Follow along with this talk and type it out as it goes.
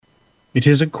It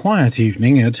is a quiet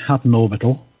evening at Hutton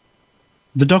Orbital.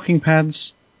 The docking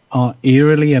pads are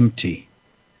eerily empty,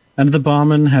 and the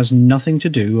barman has nothing to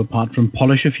do apart from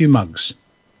polish a few mugs,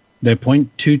 their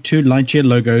 .22 Lightyear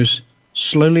logos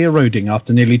slowly eroding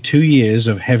after nearly 2 years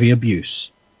of heavy abuse.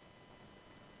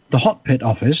 The hot pit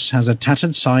office has a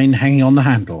tattered sign hanging on the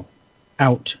handle,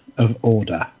 "Out of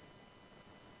order."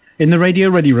 In the radio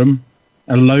ready room,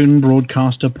 a lone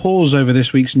broadcaster pores over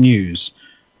this week's news.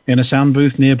 In a sound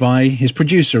booth nearby, his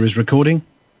producer is recording,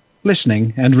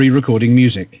 listening and re-recording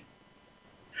music.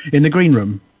 In the green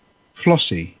room,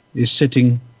 Flossie is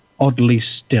sitting oddly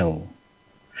still.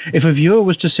 If a viewer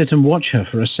was to sit and watch her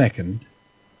for a second,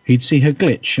 he'd see her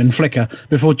glitch and flicker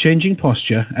before changing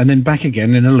posture and then back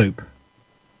again in a loop.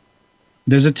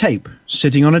 There's a tape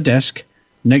sitting on a desk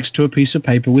next to a piece of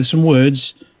paper with some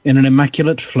words in an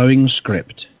immaculate flowing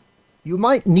script. You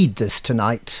might need this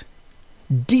tonight.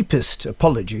 Deepest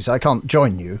apologies I can't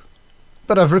join you,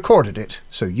 but I've recorded it,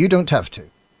 so you don't have to.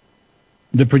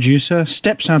 The producer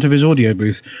steps out of his audio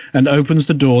booth and opens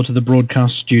the door to the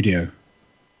broadcast studio.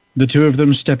 The two of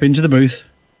them step into the booth,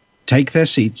 take their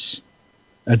seats,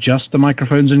 adjust the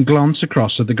microphones and glance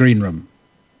across at the green room.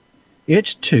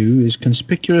 It, too, is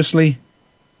conspicuously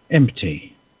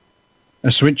empty.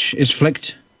 A switch is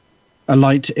flicked, a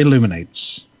light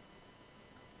illuminates.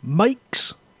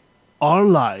 Mics are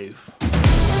live.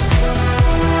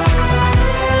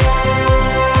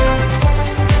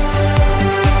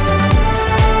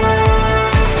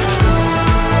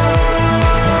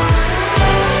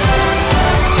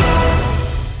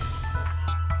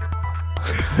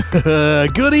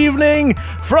 Good evening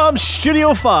from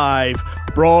Studio 5,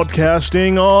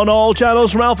 broadcasting on all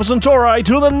channels from Alpha Centauri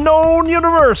to the known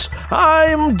universe.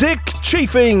 I'm Dick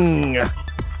Chafing.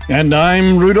 And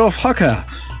I'm Rudolf Hucker.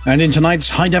 And in tonight's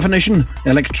high-definition,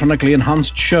 electronically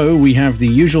enhanced show, we have the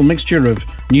usual mixture of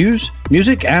news,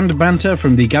 music, and banter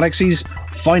from the galaxy's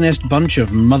finest bunch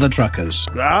of mother truckers.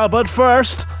 But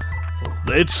first,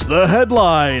 it's the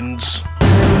headlines.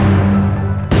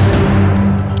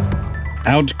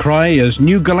 Outcry as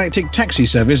new galactic taxi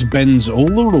service bends all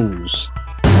the rules.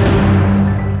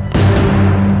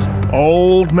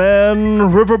 Old man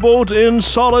riverboat in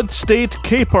solid-state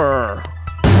caper.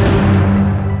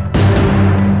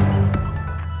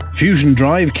 Fusion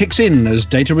drive kicks in as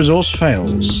data resource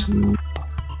fails.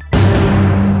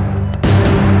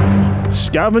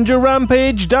 Scavenger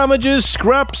rampage damages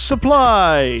scrap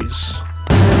supplies.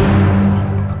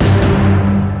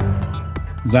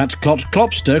 That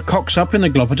Clopster cocks up in the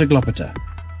Gloppeter.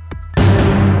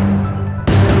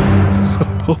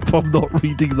 Hope I'm not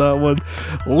reading that one.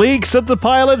 Leaks at the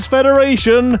Pilots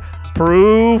Federation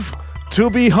prove to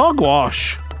be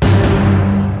hogwash.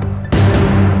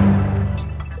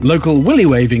 Local willy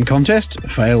waving contest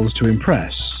fails to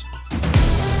impress.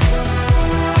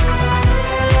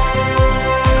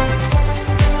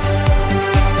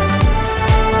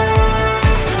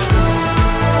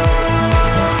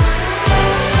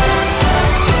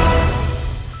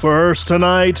 First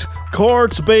tonight,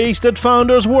 courts based at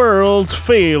Founders World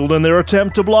failed in their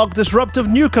attempt to block disruptive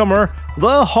newcomer,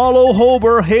 the Hollow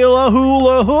Hober Hela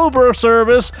Hula Hoober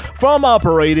service, from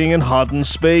operating in Hutton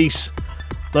space.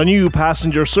 The new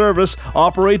passenger service,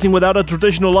 operating without a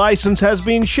traditional license, has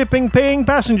been shipping paying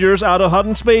passengers out of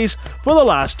Hutton space for the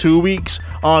last 2 weeks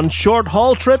on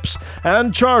short-haul trips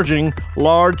and charging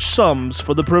large sums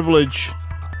for the privilege.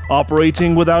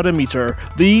 Operating without a meter,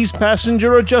 these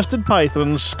passenger-adjusted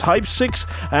Pythons Type 6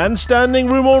 and standing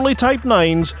room-only Type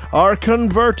 9s are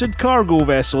converted cargo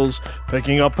vessels,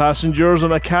 picking up passengers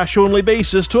on a cash-only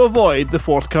basis to avoid the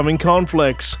forthcoming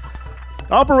conflicts.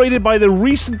 Operated by the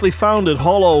recently founded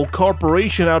Hollow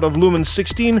Corporation out of Lumen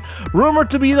 16, rumored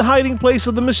to be the hiding place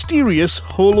of the mysterious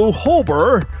Hollow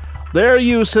Hober, their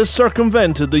use has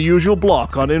circumvented the usual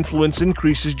block on influence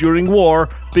increases during war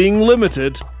being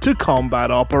limited to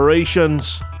combat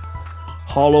operations.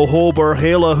 Hollow Hober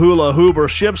Hela Hula Hoober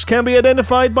ships can be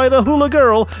identified by the Hula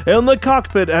Girl in the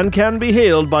cockpit and can be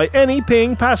hailed by any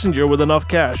paying passenger with enough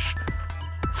cash.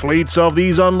 Fleets of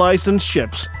these unlicensed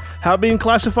ships have been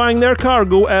classifying their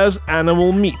cargo as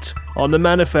animal meat on the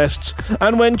manifests,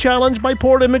 and when challenged by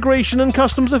port immigration and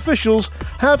customs officials,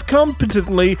 have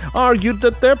competently argued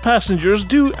that their passengers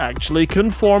do actually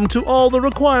conform to all the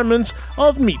requirements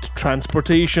of meat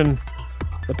transportation.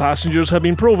 The passengers have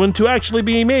been proven to actually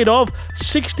be made of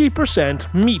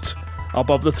 60% meat,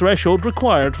 above the threshold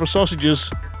required for sausages.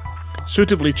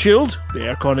 Suitably chilled, the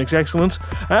aircon is excellent,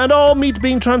 and all meat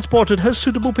being transported has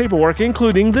suitable paperwork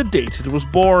including the date it was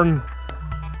born.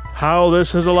 How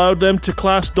this has allowed them to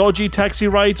class dodgy taxi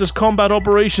rides as combat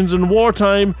operations in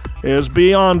wartime is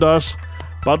beyond us.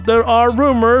 but there are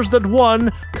rumors that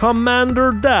one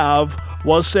Commander Dav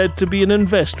was said to be an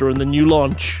investor in the new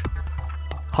launch.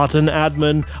 Hutton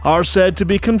admin are said to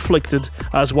be conflicted,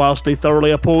 as whilst they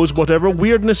thoroughly oppose whatever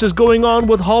weirdness is going on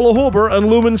with Holohobor and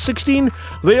Lumen 16,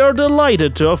 they are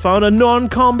delighted to have found a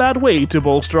non-combat way to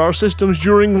bolster our systems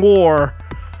during war.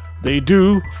 They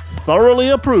do thoroughly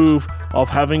approve of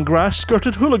having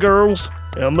grass-skirted hula girls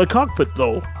in the cockpit,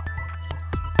 though.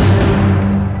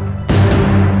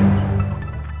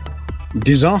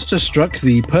 Disaster struck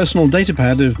the personal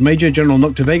datapad of Major General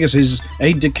Noctivagus'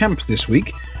 aide-de-camp this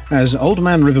week, as Old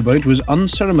Man Riverboat was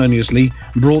unceremoniously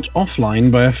brought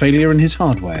offline by a failure in his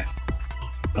hardware.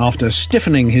 After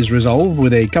stiffening his resolve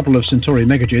with a couple of Centauri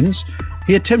megagens,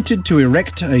 he attempted to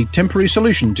erect a temporary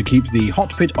solution to keep the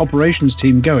hot pit operations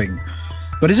team going,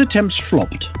 but his attempts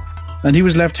flopped, and he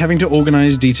was left having to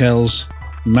organize details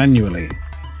manually.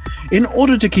 In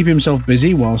order to keep himself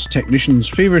busy whilst technicians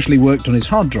feverishly worked on his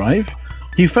hard drive,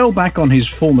 he fell back on his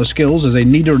former skills as a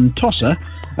kneader and tosser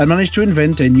and managed to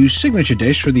invent a new signature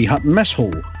dish for the Hutton mess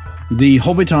hall, the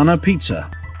Hobbitana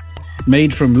pizza.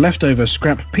 Made from leftover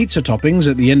scrap pizza toppings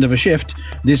at the end of a shift,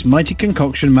 this mighty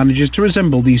concoction manages to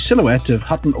resemble the silhouette of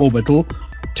Hutton Orbital,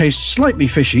 tastes slightly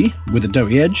fishy, with a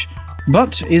doughy edge,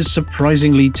 but is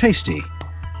surprisingly tasty.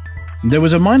 There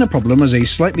was a minor problem as a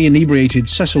slightly inebriated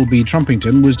Cecil B.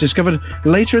 Trumpington was discovered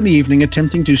later in the evening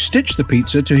attempting to stitch the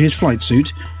pizza to his flight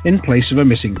suit in place of a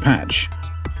missing patch.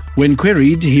 When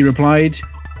queried, he replied,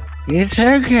 "It's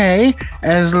okay,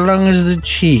 as long as the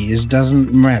cheese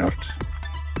doesn't melt."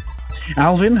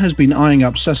 Alvin has been eyeing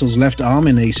up Cecil's left arm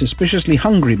in a suspiciously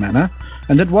hungry manner,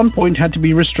 and at one point had to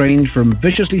be restrained from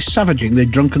viciously savaging the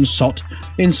drunken sot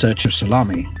in search of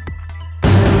salami.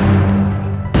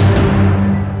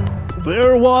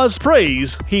 There was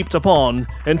praise heaped upon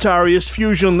Antarius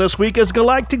Fusion this week as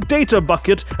Galactic Data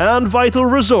Bucket and Vital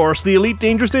Resource, the Elite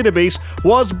Dangerous database,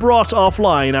 was brought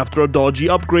offline after a dodgy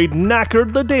upgrade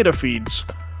knackered the data feeds.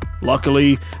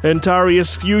 Luckily,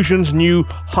 Antarius Fusion's new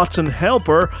Hutton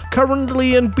Helper,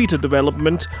 currently in beta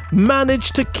development,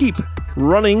 managed to keep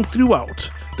running throughout,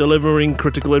 delivering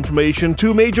critical information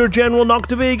to Major General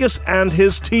Noctivagus and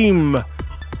his team.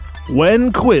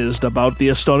 When quizzed about the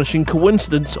astonishing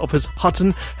coincidence of his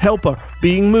Hutton Helper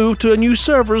being moved to new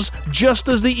servers just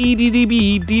as the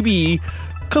EDDB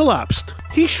collapsed,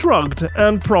 he shrugged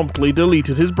and promptly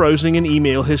deleted his browsing and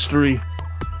email history.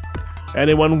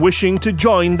 Anyone wishing to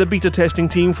join the beta testing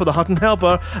team for the Hutton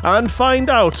Helper and find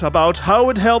out about how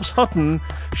it helps Hutton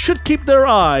should keep their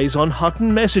eyes on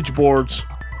Hutton message boards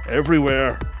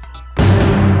everywhere.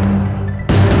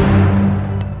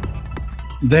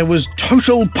 There was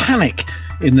total panic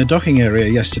in the docking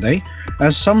area yesterday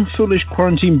as some foolish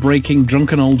quarantine-breaking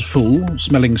drunken old fool,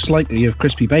 smelling slightly of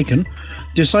crispy bacon,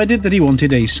 decided that he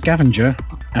wanted a scavenger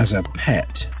as a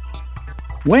pet.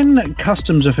 When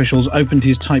customs officials opened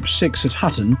his Type 6 at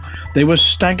Hutton, they were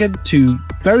staggered to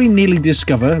very nearly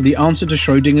discover the answer to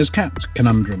Schrodinger's cat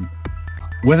conundrum.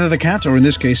 Whether the cat, or in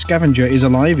this case scavenger, is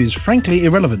alive is frankly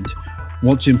irrelevant.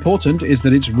 What's important is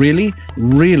that it's really,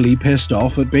 really pissed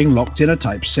off at being locked in a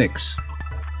Type 6.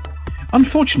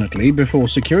 Unfortunately, before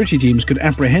security teams could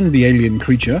apprehend the alien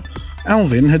creature,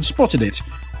 Alvin had spotted it,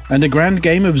 and a grand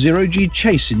game of zero-G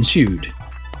chase ensued.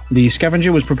 The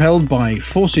scavenger was propelled by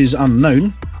forces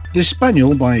unknown, the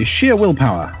spaniel by sheer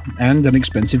willpower and an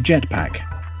expensive jetpack.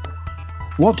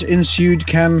 What ensued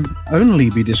can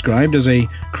only be described as a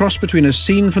cross between a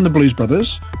scene from the Blues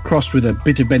Brothers, crossed with a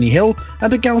bit of Benny Hill,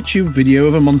 and a GalTube video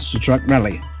of a monster truck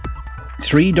rally.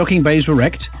 3 docking bays were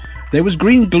wrecked, there was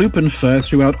green gloop and fur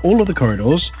throughout all of the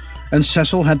corridors, and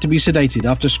Cecil had to be sedated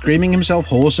after screaming himself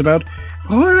hoarse about,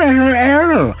 "Poor little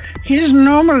Errol, he's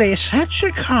normally such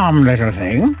a calm little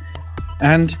thing,"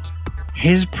 and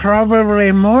 "he's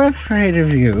probably more afraid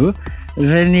of you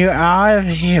than you are of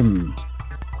him,"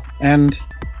 and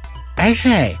 "I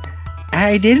say,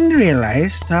 I didn't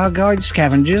realize Thargoid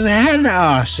scavengers had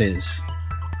arses."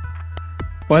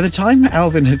 By the time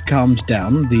Alvin had calmed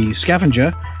down, the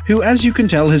scavenger, who as you can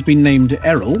tell has been named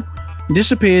Errol,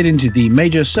 disappeared into the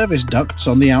major service ducts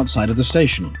on the outside of the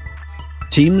station.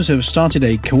 Teams have started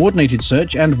a coordinated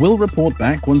search and will report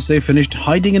back once they've finished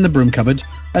hiding in the broom cupboard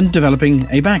and developing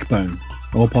a backbone,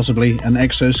 or possibly an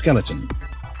exoskeleton.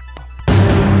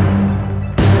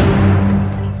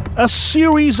 A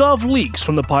series of leaks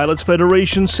from the Pilots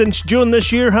Federation since June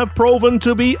this year have proven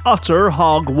to be utter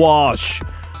hogwash.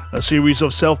 A series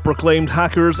of self-proclaimed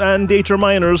hackers and data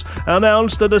miners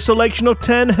announced that a selection of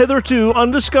 10 hitherto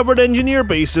undiscovered engineer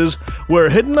bases were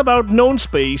hidden about known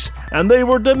space, and they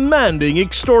were demanding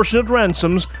extortionate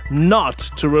ransoms not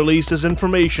to release this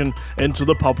information into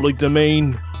the public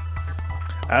domain.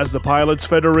 as the Pilots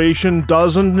Federation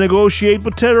doesn't negotiate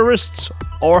with terrorists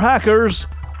or hackers,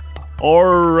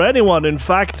 or anyone in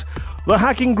fact. The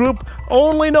hacking group,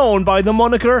 only known by the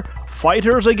moniker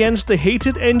Fighters Against the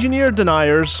Hated Engineer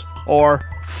Deniers, or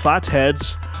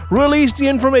Fatheads, released the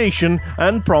information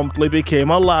and promptly became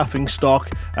a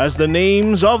laughingstock, as the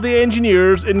names of the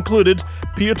engineers included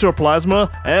Piotr Plasma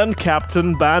and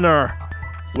Captain Banner,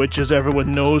 which, as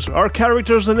everyone knows, are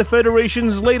characters in the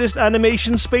Federation's latest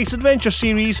animation space adventure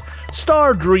series,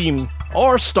 Star Dream,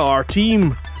 or Star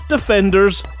Team,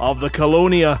 Defenders of the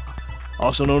Colonia,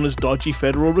 also known as dodgy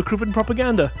federal recruitment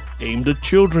propaganda aimed at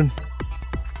children.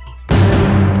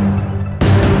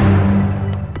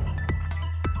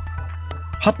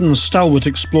 Hutton's stalwart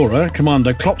explorer,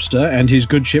 Commander Klopster, and his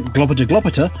good ship Gloppeter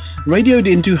Gloppeter radioed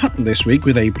into Hutton this week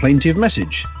with a plaintive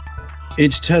message.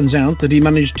 It turns out that he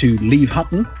managed to leave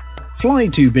Hutton, fly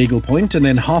to Beagle Point, and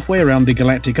then halfway around the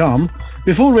galactic arm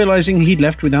before realizing he'd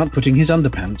left without putting his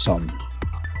underpants on.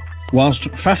 Whilst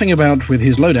faffing about with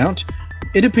his loadout,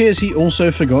 it appears he also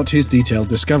forgot his detailed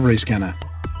discovery scanner.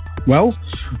 Well,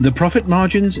 the profit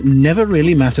margins never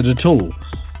really mattered at all.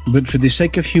 But for the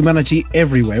sake of humanity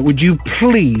everywhere, would you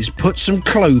please put some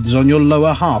clothes on your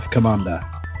lower half, Commander?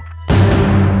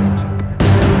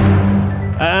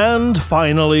 And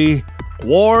finally,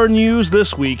 war news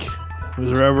this week.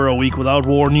 Was there ever a week without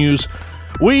war news?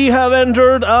 We have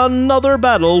entered another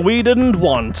battle we didn't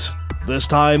want, this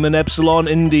time in Epsilon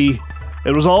Indi.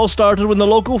 It was all started when the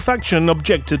local faction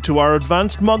objected to our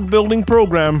advanced mug building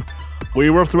program. We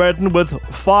were threatened with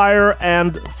fire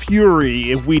and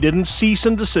fury if we didn't cease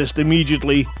and desist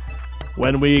immediately.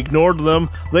 When we ignored them,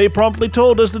 they promptly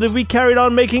told us that if we carried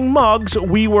on making mugs,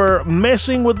 we were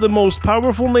messing with the most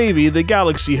powerful navy the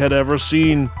galaxy had ever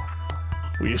seen.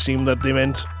 We assumed that they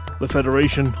meant the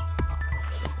Federation.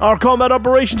 Our combat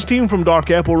operations team from Dark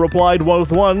Apple replied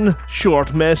with one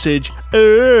short message.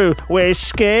 "Oh, we're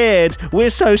scared. We're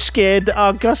so scared that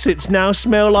our gussets now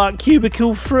smell like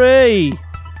cubicle free."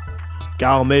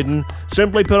 Gal Maiden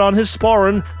simply put on his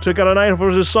sporran, took out a knife out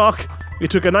of his sock. He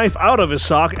took a knife out of his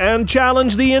sock and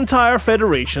challenged the entire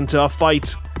Federation to a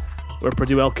fight. We're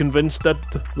pretty well convinced that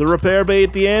the repair bay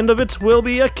at the end of it will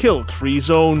be a kilt-free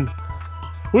zone.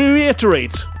 We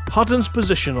reiterate Hutton's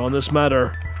position on this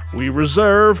matter. We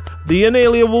reserve the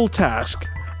inalienable task.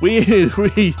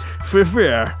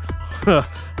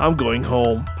 I'm going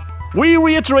home. We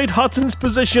reiterate Hutton's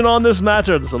position on this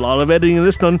matter. There's a lot of editing in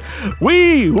this done.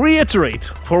 We reiterate,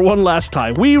 for one last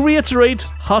time, we reiterate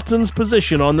Hutton's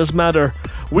position on this matter.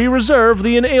 We reserve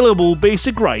the inalienable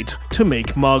basic right to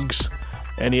make mugs.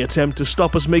 Any attempt to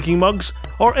stop us making mugs,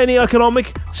 or any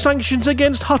economic sanctions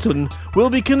against Hutton, will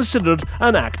be considered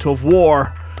an act of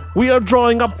war. We are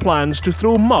drawing up plans to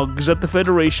throw mugs at the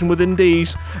Federation within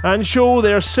days and show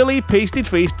their silly,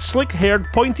 pasty-faced,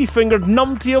 slick-haired, pointy-fingered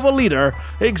numpty of a leader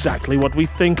exactly what we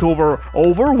think over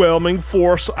overwhelming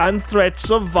force and threats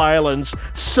of violence.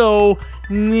 So,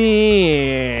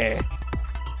 nee.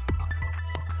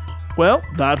 Well,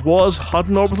 that was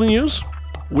Hutton Orbital News.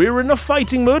 We're in a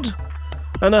fighting mood,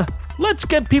 and a let's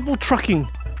get people trucking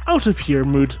out of here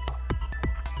mood,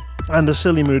 and a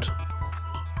silly mood.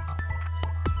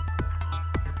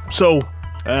 So,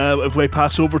 if we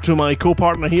pass over to my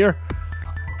co-partner here,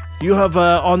 you have,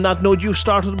 on that note, you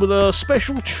started with a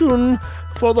special tune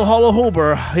for the Hollow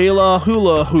Hober, Hela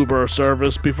Hula Hoober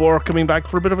service before coming back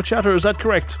for a bit of a chatter. Is that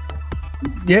correct?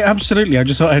 Yeah, absolutely. I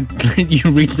just thought I'd let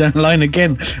you read that line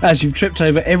again, as you've tripped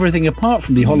over everything apart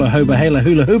from the Hollow Hober, Hela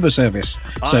Hula Hoober service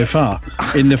so far,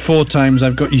 in the 4 times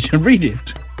I've got you to read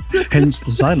it. Hence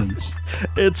the silence.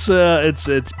 It's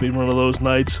been one of those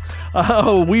nights.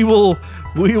 We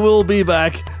will be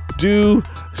back. Do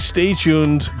stay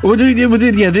tuned. Well,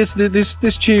 yeah,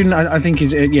 this tune I think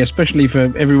is especially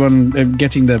for everyone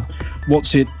getting the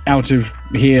what's it out of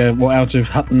here or out of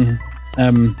Hutton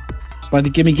by the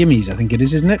Gimme Gimmes. I think it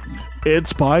is, isn't it?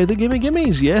 It's by the Gimme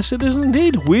Gimmes. Yes, it is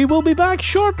indeed. We will be back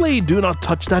shortly. Do not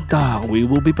touch that dial. We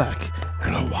will be back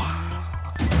in a while.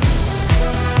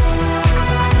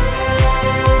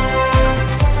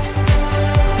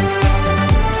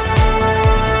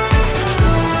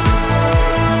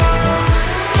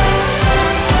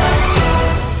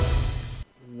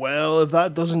 Well, if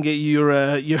that doesn't get your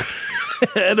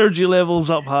energy levels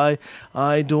up high,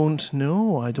 I don't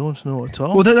know at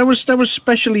all. Well, that was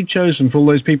specially chosen for all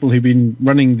those people who've been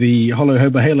running the Hollow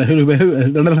Hober Hela Hula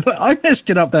Hoober. I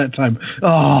messed it up that time.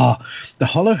 The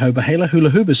Hollow Hober Hela Hula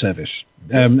Hoober service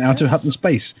out of Hutton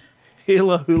Space,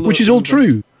 Hela Hula, which is all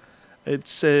true.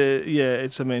 It's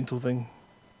it's a mental thing.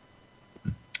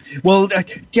 Well,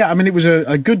 yeah, I mean, it was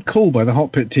a good call by the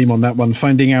Hot Pit team on that one,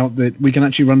 finding out that we can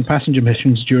actually run passenger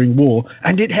missions during war,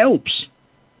 and it helps.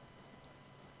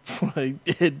 Right,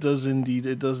 it does indeed.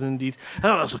 It does indeed.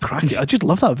 Oh, that's a cracky. I just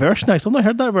love that version. I've not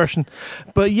heard that version,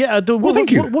 but yeah, I don't. Well,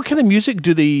 thank you. What kind of music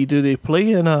do they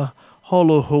play in a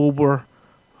Hollow Hober,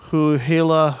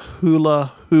 Hela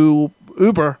Hula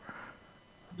Uber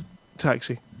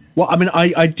taxi? Well, I mean,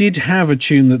 I did have a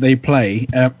tune that they play,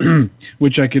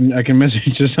 which I can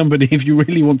message to somebody if you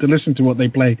really want to listen to what they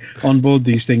play on board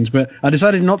these things. But I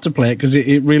decided not to play it because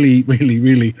it really, really,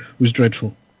 really was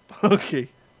dreadful. Okay.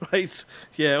 Right.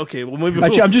 Yeah. Okay. Well, maybe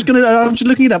Actually, I'm just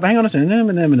looking it up. Hang on a second.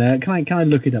 No. Can I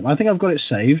look it up? I think I've got it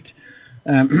saved.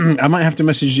 I might have to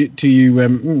message it to you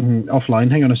offline.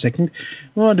 Hang on a second.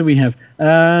 What do we have?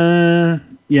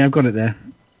 Yeah, I've got it there.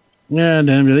 Yeah,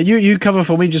 no, you cover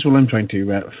for me just while I'm trying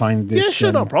to find this. Yeah,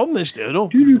 sure, no problem.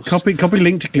 Copy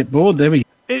link to clipboard. There we go.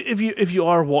 If you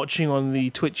are watching on the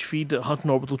Twitch feed at Hutton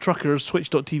Orbital Truckers,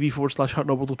 twitch.tv/Hutton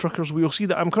Orbital Truckers, we will see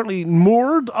that I'm currently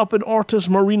moored up in Ortiz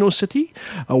Moreno City,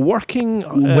 working...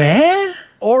 Where?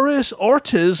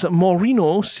 Ortiz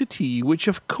Moreno City, which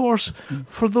of course,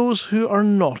 for those who are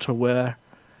not aware,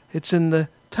 it's in the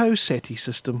Tau Ceti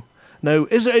system. Now,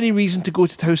 is there any reason to go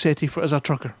to Tau Ceti as a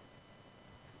trucker?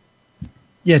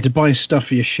 Yeah, to buy stuff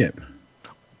for your ship.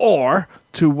 Or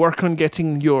to work on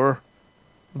getting your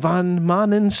Van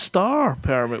Manen Star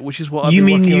permit, which is what I've been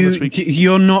working on this week.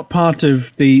 You're not part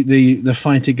of the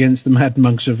fight against the Mad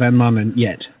Monks of Van Manen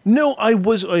yet? No, I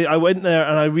went there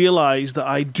and I realised that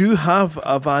I do have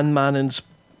a Van Manen's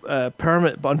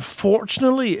permit, but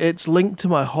unfortunately it's linked to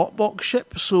my Hotbox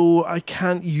ship, so I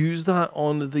can't use that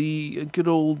on the good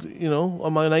old,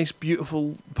 on my nice,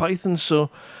 beautiful Python,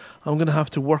 so I'm going to have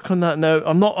to work on that now.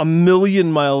 I'm not a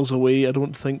million miles away, I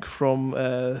don't think, from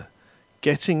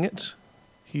getting it.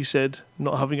 He said,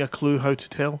 not having a clue how to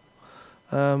tell.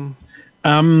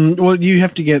 Well, you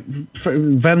have to get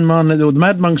Van Manen, or the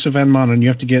Mad Monks of Van Manen. You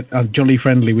have to get jolly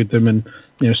friendly with them, and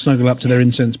snuggle up to their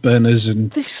incense burners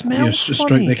and they smell stroke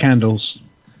their candles.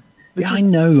 I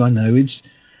know. It's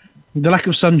the lack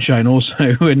of sunshine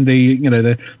also, and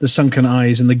the sunken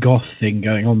eyes and the goth thing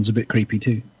going on is a bit creepy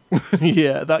too.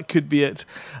 Yeah, that could be it.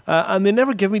 And they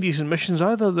never give me decent missions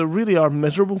either. They really are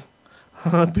miserable.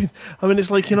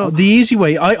 It's like, The easy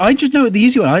way, I just know the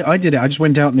easy way. I did it. I just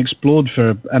went out and explored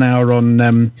for an hour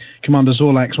on Commander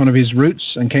Zorlak's one of his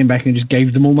routes and came back and just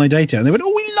gave them all my data. And they went,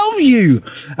 "Oh, we love you!"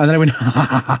 And then I went,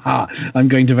 "Ha, I'm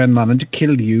going to Van Manen to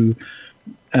kill you."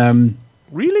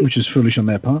 Really? Which is foolish on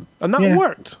their part. And that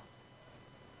worked?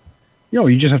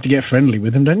 You just have to get friendly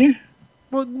with them, don't you?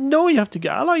 Well, no, you have to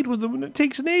get allied with them, and it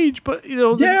takes an age, but,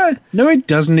 Yeah, no, it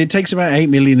doesn't. It takes about 8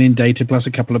 million in data plus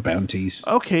a couple of bounties.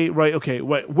 Okay, right, okay.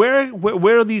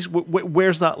 Where are these...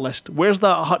 Where's that list? Where's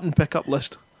that Hutton pickup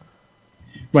list?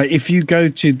 Right, if you go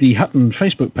to the Hutton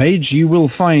Facebook page, you will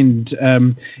find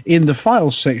in the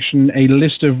files section a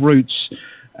list of routes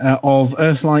of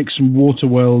Earth-likes and water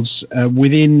worlds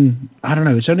within, I don't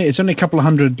know, it's only a couple of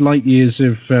hundred light years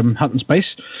of Hutton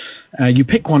space. You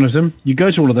pick one of them, you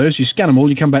go to all of those, you scan them all,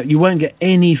 you come back. You won't get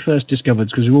any first discovered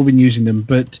because we've all been using them,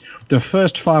 but the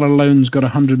first file alone's got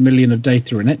 100 million of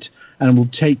data in it, and will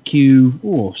take you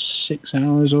 6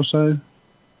 hours or so.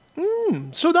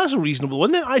 So that's a reasonable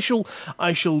one. Then I shall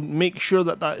make sure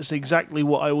that is exactly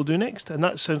what I will do next, and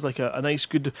that sounds like a nice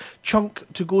good chunk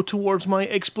to go towards my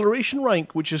exploration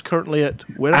rank, which is currently at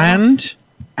where?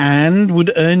 And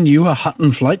would earn you a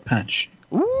Hutton flight patch.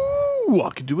 Ooh, I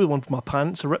could do with one for my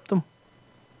pants. I rip them.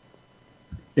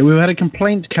 Yeah, we've had a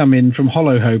complaint come in from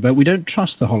Hollow Hober. We don't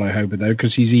trust the Hollow Hober though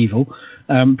because he's evil.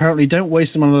 Apparently, don't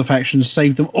waste them on other factions.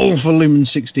 Save them all for Lumen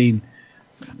 16.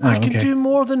 I can do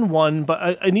more than one,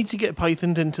 but I need to get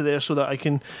Pythoned into there so that I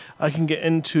can get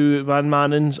into Van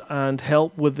Manen's and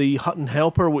help with the Hutton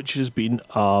Helper, which has been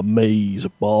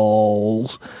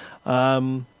amazeballs.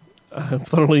 I'm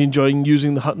thoroughly enjoying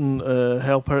using the Hutton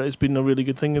Helper. It's been a really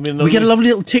good thing. We get a lovely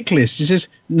little tick list. It says,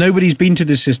 nobody's been to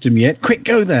this system yet. Quick,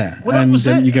 go there. Well, and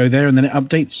then you go there and then it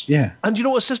updates. Yeah. And you know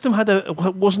what system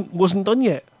wasn't done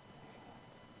yet?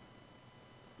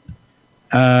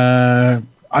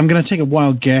 I'm going to take a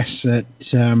wild guess at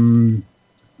Van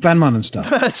Manen stuff.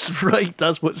 That's right.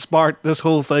 That's what sparked this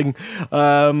whole thing.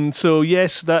 So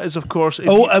yes, that is of course. We've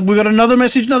got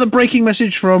another breaking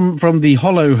message from the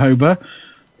Hollow Hober.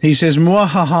 He says,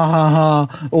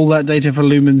 "Mwahahaha! All that data for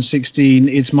Lumen 16.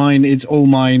 It's mine. It's all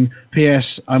mine.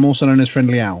 P.S. I'm also known as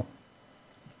Friendly Owl."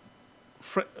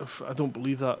 I don't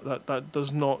believe that. That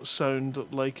does not sound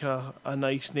like a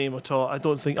nice name at all. I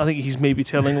think he's maybe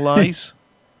telling lies.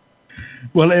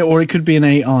 Well, or it could be an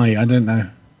AI. I don't know.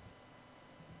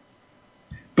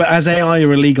 But as AI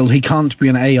are illegal, he can't be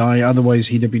an AI. Otherwise,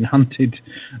 he'd have been hunted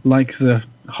like the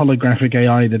holographic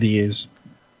AI that he is.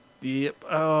 Yep.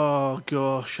 Oh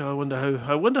gosh, I wonder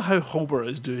how Hobart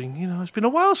is doing. You know, it's been a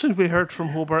while since we heard from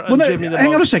Hobart and Jimmy the hang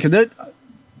on Mug. a second.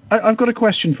 I've got a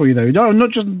question for you though. No,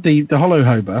 not just the hollow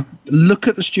Hobart. Look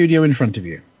at the studio in front of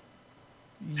you.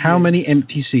 How many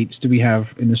empty seats do we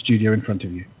have in the studio in front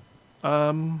of you?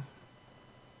 All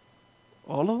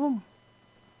of them.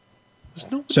 There's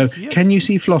nobody So, here. can you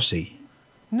see Flossie?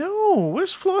 No,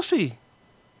 where's Flossie?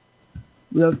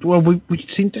 Well, we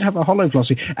seem to have a hollow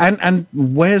Flossie. And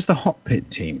where's the Hot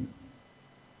Pit team?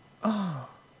 This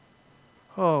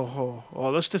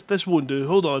won't do.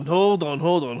 Hold on.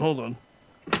 Alright,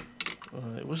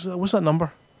 what's that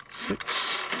number?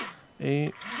 6,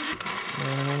 8,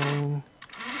 9,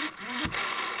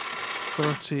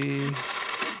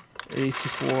 30,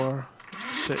 84,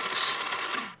 6.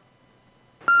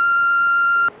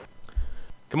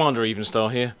 Commander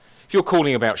Evenstar here. If you're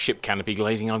calling about ship canopy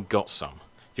glazing, I've got some.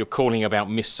 If you're calling about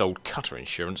missold cutter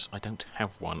insurance, I don't have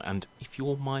one. And if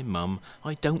you're my mum,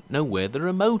 I don't know where the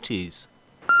remote is.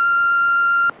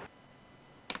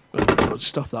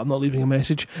 Stuff that I'm not leaving a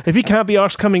message. If he can't be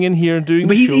arsed coming in here and doing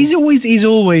But the show, he's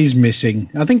always missing.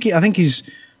 I think he's,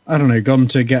 I don't know, gone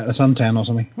to get a suntan or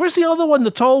something. where's the other one?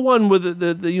 The tall one with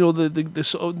the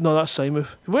sort of, no, that's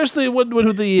Symouth. Where's the one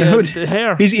with the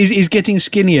hair? He's getting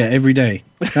skinnier every day.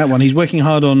 That one. He's working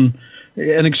hard on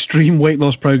an extreme weight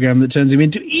loss program that turns him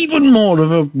into even more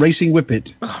of a racing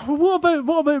whippet. What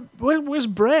about where's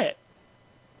Brett?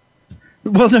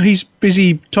 Well, no, he's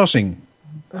busy tossing.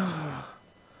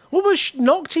 What about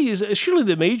Nocti? Is surely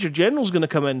the Major General's going to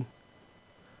come in?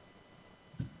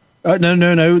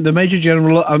 No. The Major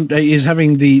General is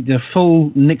having the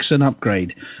full Nixon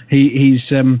upgrade.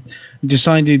 He's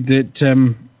decided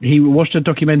that he watched a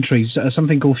documentary,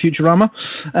 something called Futurama,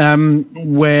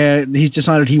 where he's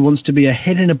decided he wants to be a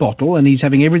head in a bottle, and he's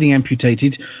having everything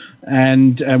amputated,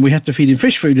 and we have to feed him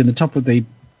fish food in the top of the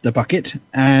bucket,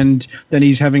 and then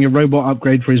he's having a robot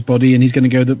upgrade for his body, and he's going to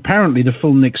go apparently the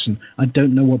full Nixon. I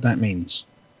don't know what that means.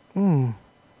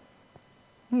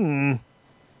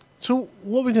 So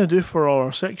what are we going to do for all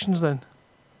our sections then?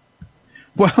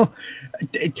 Well,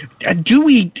 do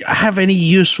we have any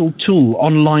useful tool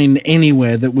online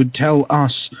anywhere that would tell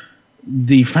us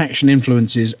the faction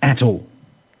influences at all?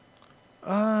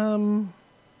 Oh,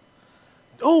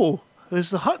 there's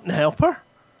the Hutton Helper.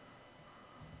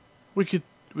 We could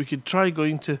try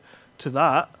going to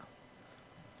that.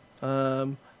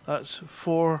 That's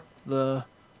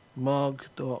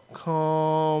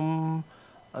forthemug.com,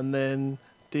 and then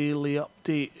daily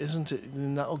update, isn't it?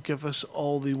 And that'll give us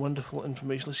all the wonderful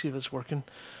information. Let's see if it's working.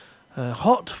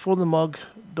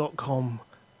 Hotforthemug.com.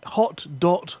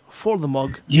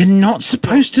 Hot.forthemug. You're not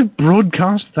supposed to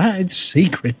broadcast that. It's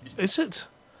secret. Is it?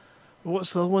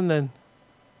 What's the other one then?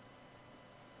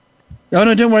 Oh,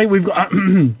 no, don't worry. We've got...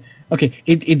 okay,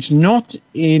 it's not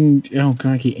in... Oh,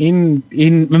 crikey. In...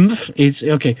 It's...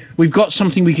 Okay, we've got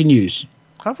something we can use.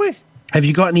 Have we? Have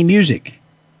you got any music?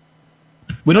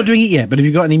 We're not doing it yet, but have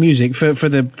you got any music for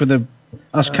the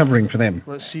us covering for them?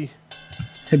 Let's see.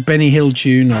 A Benny Hill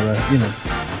tune or a,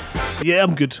 Yeah,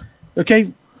 I'm good.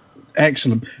 Okay,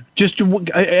 excellent. Just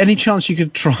any chance you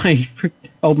could try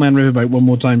Old Man Riverboat one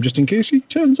more time, just in case he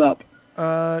turns up?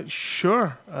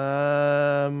 Sure.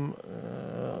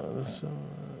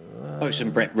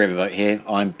 Bosun Brett Riverboat here.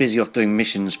 I'm busy off doing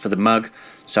missions for the Mug,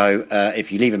 so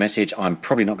if you leave a message, I'm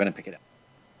probably not going to pick it up.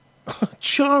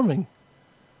 Charming.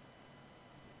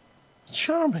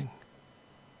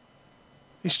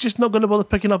 He's just not going to bother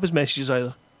picking up his messages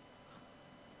either.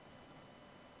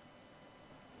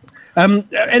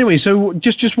 Anyway, so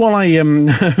just while I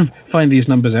find these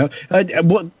numbers out,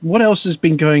 what else has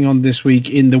been going on this week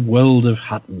in the world of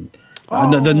Hutton?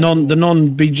 The non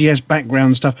BGS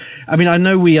background stuff. I mean, I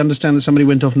know we understand that somebody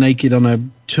went off naked on a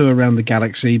tour around the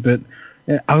galaxy, but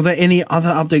are there any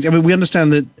other updates? I mean, we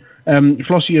understand that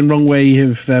Flossie and Wrongway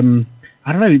have,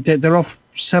 I don't know, they're off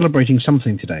celebrating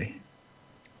something today.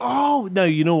 Oh, no,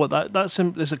 you know what?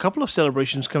 There's a couple of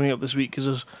celebrations coming up this week because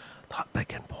there's that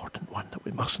big important one that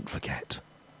we mustn't forget.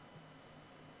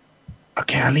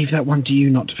 Okay, I'll leave that one to you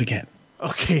not to forget.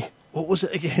 Okay, what was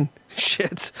it again?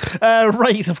 Shit.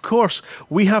 Right, of course,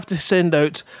 we have to send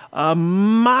out a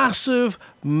massive,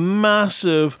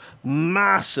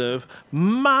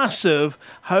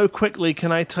 how quickly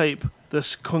can I type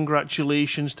this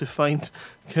congratulations to find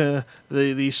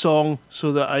the song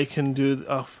so that I can do...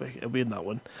 Oh, it'll be in that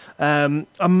one.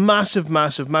 A massive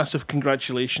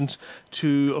congratulations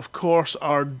to, of course,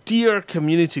 our dear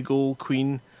community goal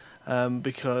queen,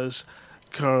 because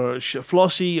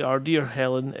Flossie, our dear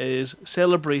Helen, is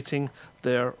celebrating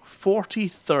their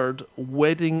 43rd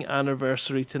wedding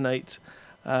anniversary tonight,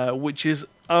 which is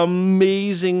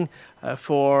amazing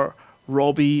for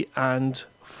Robbie and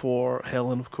for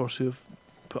Helen, of course, who have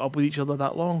put up with each other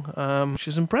that long, which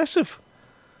is impressive.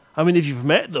 I mean, if you've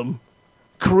met them,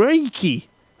 crikey,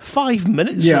 5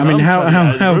 minutes. Yeah, I mean,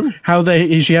 how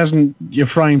she hasn't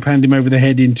frying panned him over the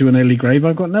head into an early grave,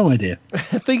 I've got no idea. I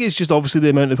think it's just obviously the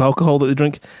amount of alcohol that they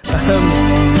drink.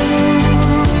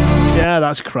 Yeah,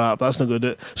 that's crap. That's not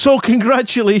good. So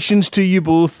congratulations to you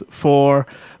both for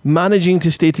managing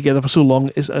to stay together for so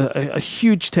long. It's a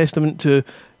huge testament to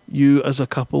you as a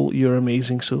couple. You're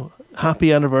amazing. So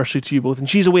happy anniversary to you both. And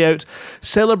she's away out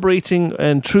celebrating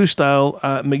in true style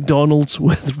at McDonald's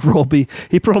with Robbie.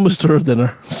 He promised her a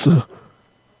dinner. So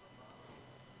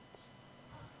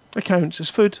it counts. It's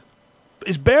food.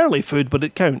 It's barely food, but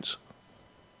it counts.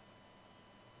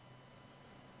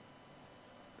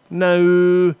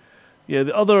 Now, yeah,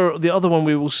 the other one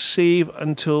we will save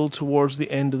until towards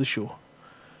the end of the show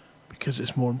because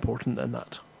it's more important than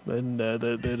that. And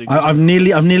I've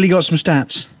nearly got some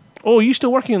stats. Oh, are you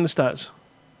still working on the stats?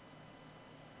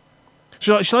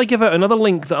 Shall I give out another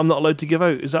link that I'm not allowed to give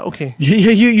out? Is that okay?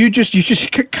 Yeah, you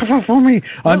just cover for me.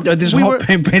 This hot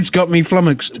bed's got me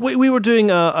flummoxed. We were doing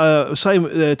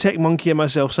Simon, Tech Monkey and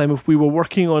myself, Simon. We were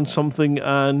working on something,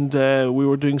 and we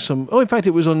were doing some. Oh, in fact,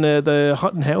 it was on the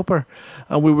Hutton Helper,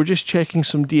 and we were just checking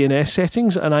some DNS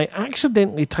settings, and I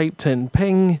accidentally typed in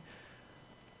ping.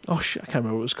 Oh shit! I can't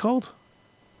remember what it was called.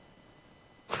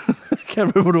 I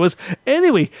can't remember what it was.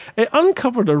 Anyway, it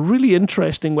uncovered a really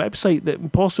interesting website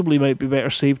that possibly might be better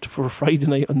saved for Friday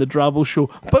night on the Drabble show.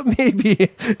 But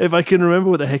maybe if I can remember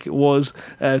what the heck it was,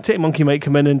 Tech Monkey might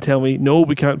come in and tell me, no,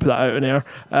 we can't put that out on air.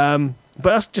 But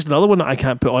that's just another one that I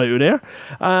can't put out on air.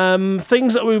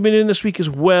 Things that we've been doing this week as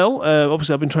well.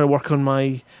 Obviously, I've been trying to work on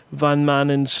my Van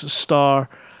Manen's Star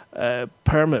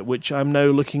permit, which I'm now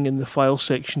looking in the file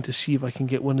section to see if I can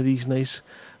get one of these nice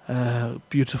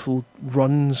beautiful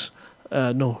runs.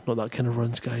 No, not that kind of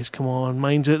runs, guys. Come on,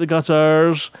 mine's out the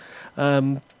gutters.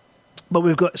 But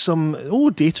we've got some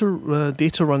data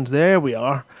runs. There we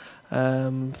are.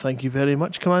 Thank you very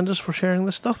much, Commanders, for sharing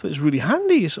this stuff. It's really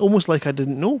handy. It's almost like I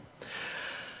didn't know.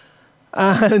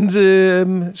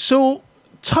 And so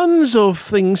tons of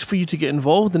things for you to get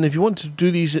involved. And if you want to do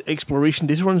these exploration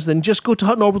data runs, then just go to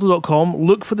huttonorbital.com,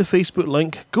 look for the Facebook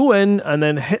link, go in, and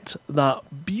then hit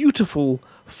that beautiful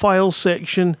file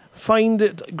section, find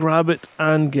it, grab it,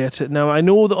 and get it. Now, I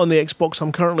know that on the Xbox,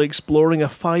 I'm currently exploring a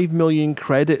 5 million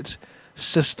credit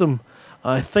system.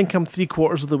 I think I'm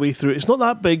 3/4 of the way through. It's not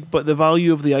that big, but the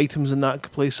value of the items in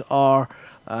that place are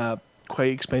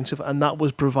quite expensive, and that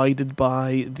was provided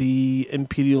by the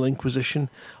Imperial Inquisition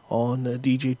on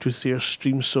DJ Truthier's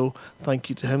stream, so thank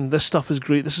you to him. This stuff is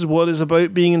great. This is what it's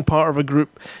about, being in part of a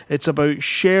group. It's about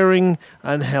sharing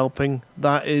and helping.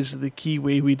 That is the key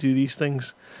way we do these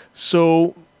things.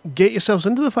 So get yourselves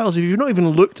into the files. If you've not even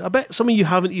looked, I bet some of you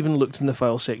haven't even looked in the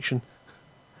file section.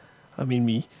 I mean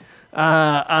me.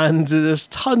 And there's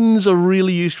tons of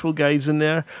really useful guides in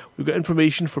there. We've got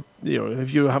information for,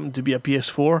 if you happen to be a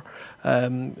PS4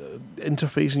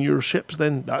 interface in your ships,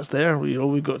 then that's there.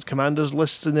 We've got commanders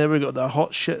lists in there. We've got the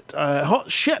hot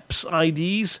ships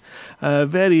IDs,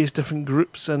 various different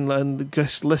groups and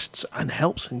guest lists and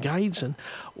helps and guides. And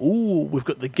we've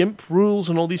got the GIMP rules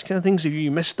and all these kind of things. If you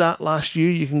missed that last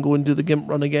year, you can go and do the GIMP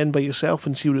run again by yourself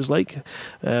and see what it's like.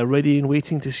 Ready and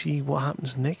waiting to see what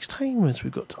happens next time, as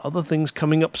we've got other things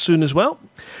coming up soon as well.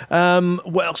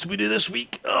 What else did we do this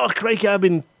week? Oh, crikey, I've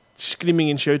been screaming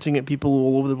and shouting at people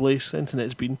all over the place. The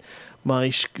internet's been my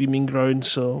screaming ground,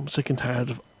 so I'm sick and tired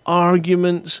of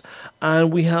arguments.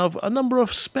 And we have a number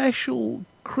of special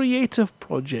creative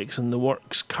projects in the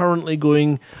works currently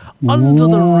going under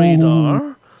the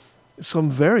radar. Some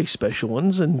very special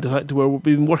ones, and in fact, we've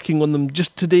been working on them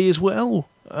just today as well.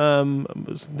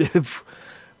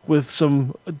 With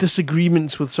some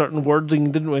disagreements with certain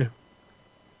wording, didn't we?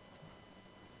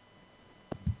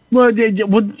 Well, there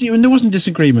wasn't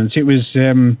disagreements. It was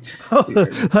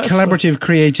collaborative,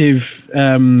 creative,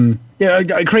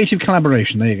 creative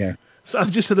collaboration. There you go. So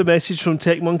I've just had a message from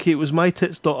Tech Monkey. It was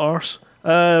mytits.arse,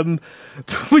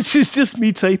 which is just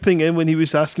me typing in when he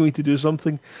was asking me to do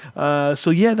something.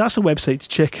 So yeah, that's a website to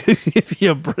check if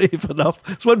you're brave enough.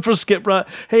 It's one for Skiprat.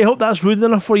 Hey, I hope that's rude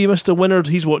enough for you, Mr. Winard.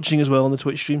 He's watching as well on the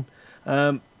Twitch stream.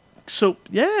 So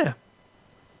yeah,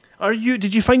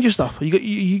 did you find your stuff?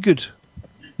 You good?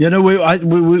 Yeah, no,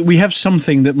 we have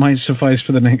something that might suffice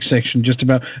for the next section. Just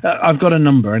about. I've got a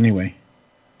number anyway.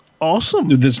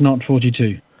 Awesome. That's not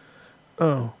 42.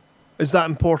 Oh, is that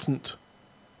important?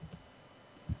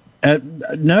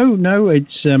 No,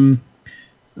 it's I'm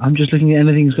just looking at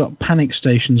anything's got panic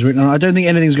stations written on. I don't think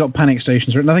anything's got panic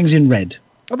stations written. Nothing's in red.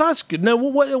 Oh, that's good. Now,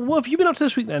 what have you been up to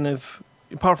this week then?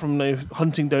 Apart from now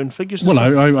hunting down figures. And Well,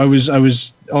 stuff? I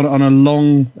was on a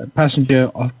long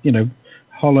passenger,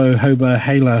 hollow hober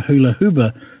hula hula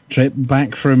hoober trip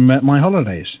back from my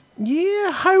holidays.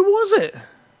 Yeah, how was it?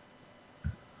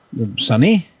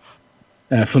 Sunny,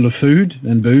 full of food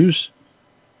and booze,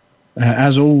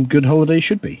 as all good holidays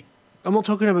should be. I'm not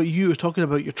talking about you. I was talking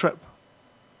about your trip.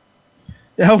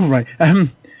 Oh right.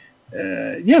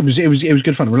 Yeah, it was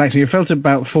good fun, relaxing. It felt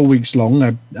about 4 weeks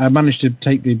long. I managed to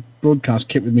take the broadcast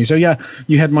kit with me, so yeah,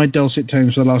 you had my dulcet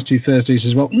tones for the last 2 Thursdays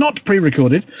as well, not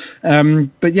pre-recorded.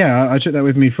 But yeah, I took that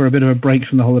with me for a bit of a break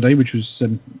from the holiday, which was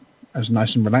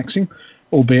nice and relaxing,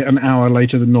 albeit an hour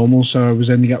later than normal. So I was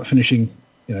ending up finishing,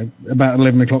 about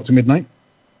 11 o'clock to midnight.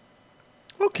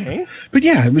 Okay. But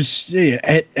yeah, it was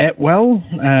ate well.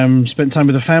 Spent time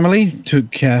with the family.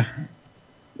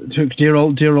 Took dear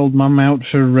old mum out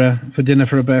for dinner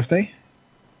for her birthday.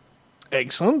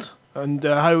 Excellent. And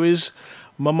how is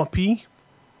Mama P?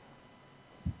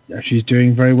 She's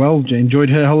doing very well. Enjoyed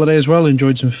her holiday as well.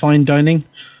 Enjoyed some fine dining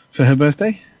for her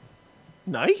birthday.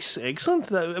 Nice,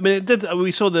 excellent. I mean, it did.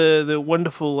 We saw the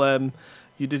wonderful.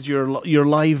 You did your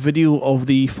live video of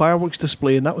the fireworks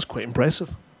display, and that was quite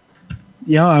impressive.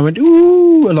 Yeah, I went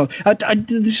ooh a lot.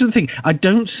 This is the thing. I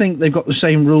don't think they've got the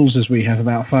same rules as we have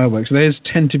about fireworks. Theirs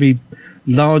tend to be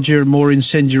larger, more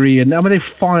incendiary, and I mean they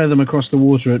fire them across the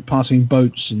water at passing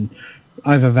boats, and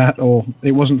either that or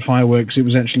it wasn't fireworks. It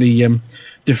was actually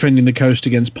defending the coast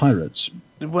against pirates.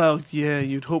 Well, yeah,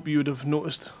 you'd hope you would have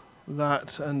noticed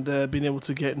that and been able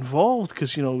to get involved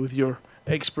because with your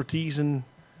expertise in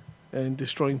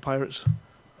destroying pirates.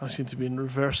 I seem to be in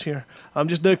reverse here. I'm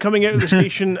just now coming out of the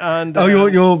station and.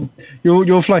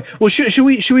 You're flying. Well, should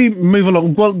we move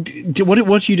along? Well,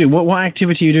 what do you do? What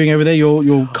activity are you doing over there?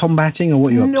 You're combating, or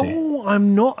what are you up to? No,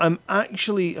 I'm not. I'm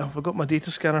actually. I've got my data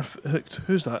scanner hooked.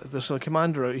 Who's that? There's a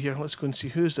commander out here. Let's go and see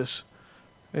who's this.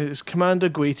 It's Commander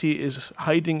Guaty is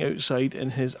hiding outside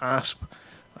in his asp.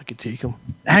 I could take him.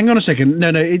 Hang on a second. No.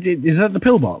 Is that the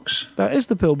pillbox? That is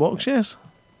the pillbox. Yes.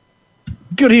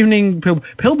 Good evening,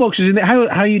 Pillbox is in there. How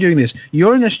are you doing this?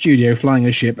 You're in a studio flying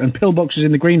a ship, and Pillbox is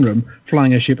in the green room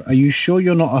flying a ship. Are you sure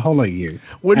you're not a hollow you?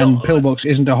 And Pillbox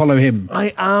isn't a hollow him?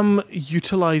 I am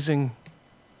utilising...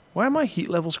 Why are my heat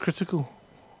levels critical?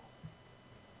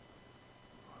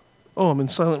 Oh, I'm in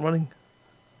silent running.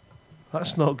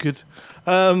 That's not good.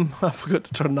 I forgot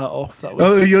to turn that off.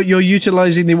 You're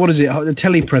utilising the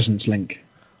telepresence link?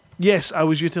 Yes, I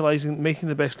was making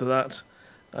the best of that.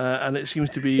 And it seems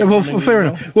to be... Yeah, well, fair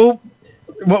enough. Well,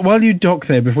 while you dock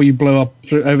there, before you blow up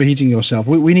through overheating yourself,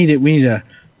 we need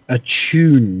a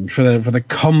tune for the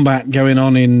combat going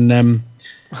on in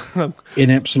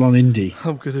Epsilon Indy.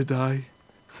 I'm gonna die.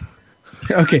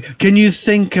 Okay, can you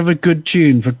think of a good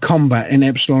tune for combat in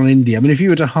Epsilon Indy? I mean, if you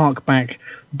were to hark back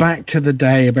to the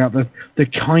day about the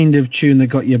kind of tune that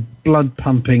got your blood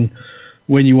pumping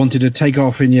when you wanted to take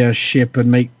off in your ship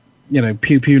and make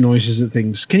pew pew noises at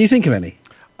things, can you think of any?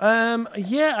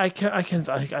 Yeah, I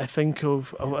think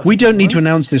of... We don't need to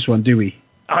announce this one, do we?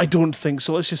 I don't think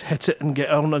so. Let's just hit it and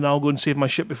get on, and I'll go and save my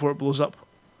ship before it blows up.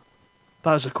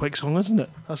 That is a quick song, isn't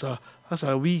it? That's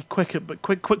a wee quick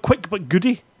but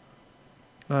goodie.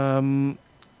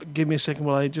 Give me a second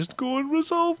while I just go and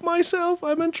resolve myself.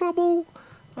 I'm in trouble.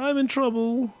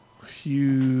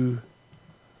 Phew.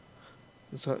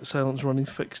 Is that silence running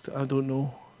fixed? I don't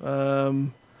know.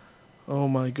 Oh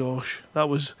my gosh, that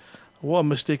was... What a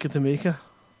mistake to make.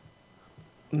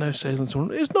 Now silence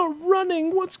on. It's not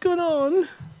running. What's going on?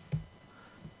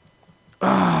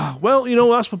 Well,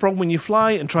 that's the problem when you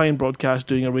fly and try and broadcast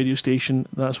doing a radio station.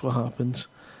 That's what happens.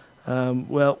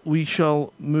 Well, we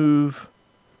shall move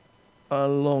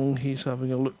along. He's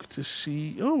having a look to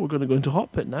see. Oh, we're going to go into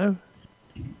Hot Pit now.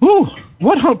 Oh,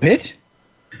 what Hot Pit?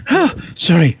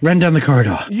 Sorry, ran down the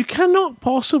corridor. You cannot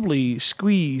possibly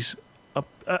squeeze...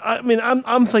 I mean,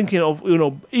 I'm thinking of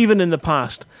even in the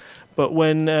past, but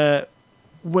when that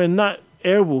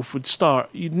Airwolf would start,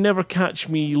 you'd never catch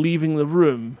me leaving the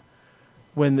room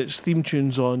when its theme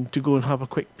tune's on to go and have a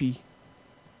quick pee.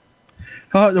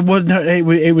 Oh, well, no,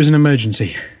 it was an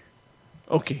emergency.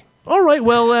 Okay, all right.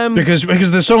 Well, because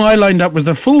the song I lined up was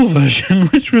the full version,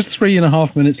 which was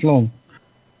 3.5 minutes long.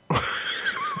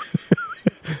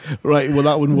 Right, well,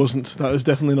 that one wasn't. That was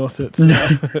definitely not it. No.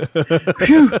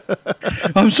 Phew.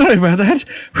 I'm sorry about that.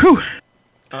 Whew.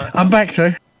 I'm back,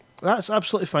 though. That's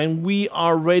absolutely fine. We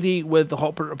are ready with the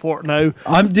Hot Pit Report now.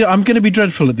 I'm going to be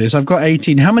dreadful at this. I've got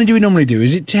 18. How many do we normally do?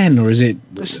 Is it 10 or is it...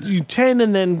 Let's do 10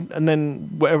 and then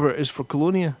whatever it is for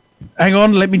Colonia. Hang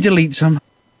on, let me delete some.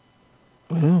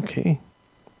 Okay.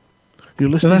 You're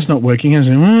So listening. that's not working, is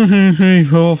it? 1, 2, 3,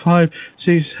 4, 5,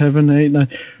 6, 7, 8,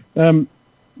 9.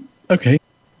 Okay.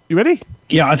 You ready?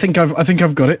 Yeah, I think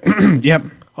I've got it. Yep.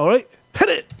 All right. Hit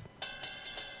it.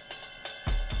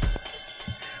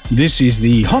 This is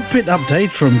the Hot Pit update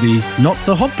from the Not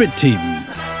the Hot Pit team.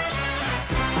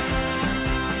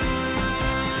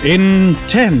 In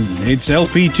 10, it's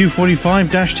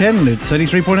LP245-10 at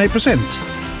 33.8%.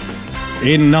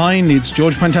 In 9, it's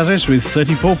George Pantazis with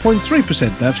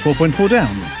 34.3%. That's 4.4 down.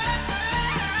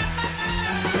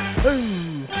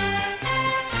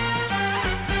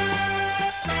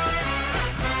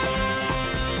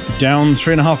 Down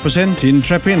 3.5% in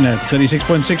Treppin at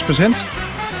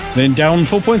 36.6%. Then down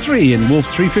 4.3 in Wolf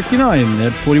 359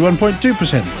 at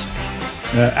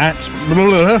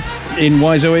 41.2%. In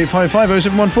Wise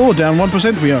 08550714 down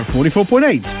 1%, we are at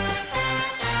 44.8.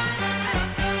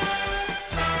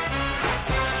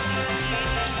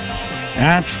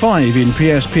 At 5 in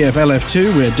PSPF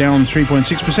LF2, we're down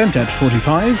 3.6% at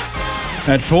 45.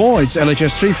 At 4, it's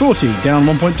LHS 340, down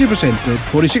 1.2% at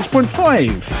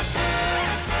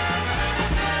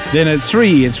 46.5. Then at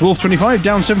 3, it's Wolf 25,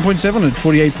 down 7.7 at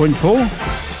 48.4.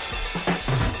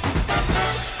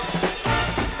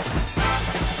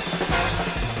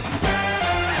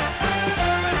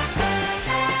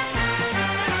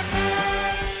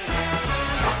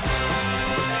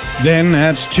 Then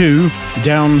at 2,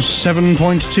 down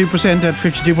 7.2% at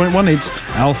 52.1, it's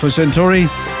Alpha Centauri.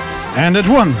 And at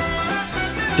 1,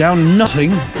 down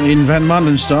nothing in Van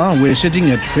Marlen Star, we're sitting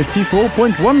at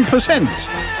 54.1%.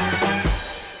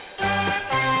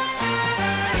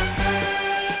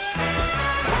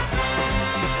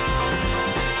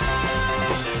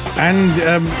 And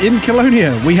in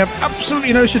Colonia, we have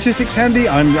absolutely no statistics handy.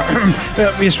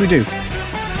 Yes, we do.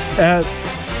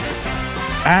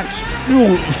 At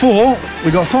 4,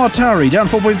 we got Far Tauri, down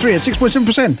 4.3 at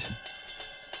 6.7%.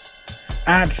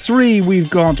 At 3, we've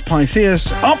got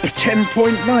Pytheas, up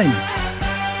 10.9.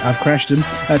 I've crashed them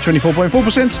at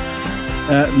 24.4%.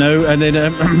 No, and then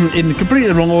in completely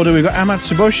the wrong order, we've got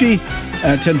Amatsuboshi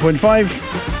at 10.5.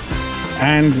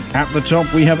 And at the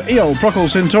top, we have Eol Procol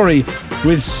Centauri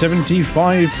with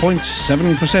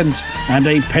 75.7% and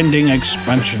a pending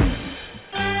expansion.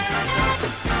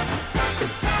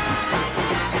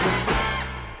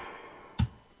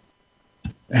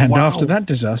 And Wow. after that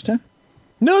disaster,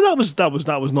 No, that was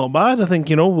not bad. I think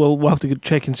we'll have to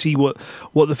check and see what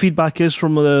the feedback is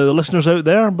from the listeners out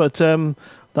there. But I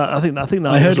think that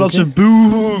I heard was lots okay. of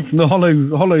boo from the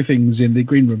hollow things in the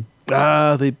green room.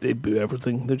 They boo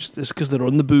everything. It's because they're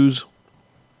on the booze.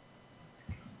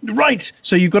 Right,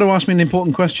 so you've got to ask me an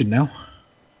important question now.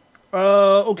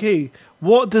 Okay.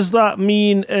 What does that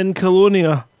mean in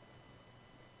Colonia?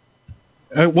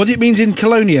 What it means in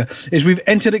Colonia is we've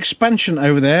entered expansion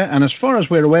over there, and as far as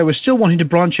we're aware, we're still wanting to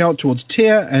branch out towards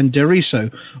Tyr and Deriso,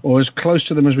 or as close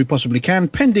to them as we possibly can,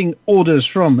 pending orders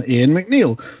from Ian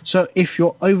McNeil. So if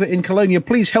you're over in Colonia,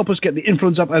 please help us get the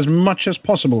influence up as much as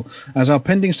possible, as our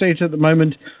pending state at the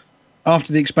moment,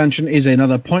 after the expansion, is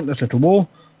another pointless little war.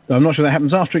 Though I'm not sure that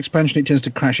happens after expansion. It tends to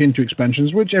crash into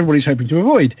expansions, which everybody's hoping to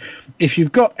avoid. If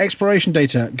you've got exploration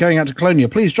data going out to Colonia,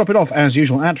 please drop it off, as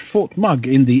usual, at Fort Mug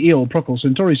in the Eol Procol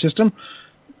Centauri system.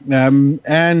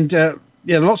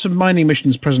 Lots of mining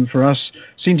missions present for us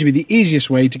seem to be the easiest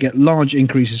way to get large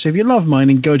increases. So if you love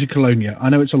mining, go to Colonia.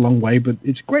 I know it's a long way, but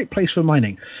it's a great place for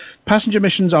mining. Passenger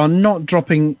missions are not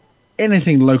dropping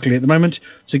anything locally at the moment,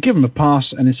 so give them a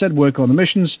pass and instead work on the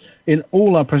missions in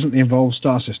all our presently involved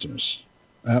star systems.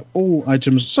 All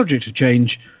items subject to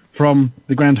change from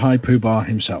the Grand High Poobah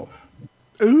himself.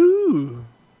 Ooh.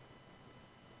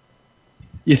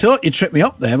 You thought you tripped me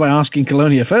up there by asking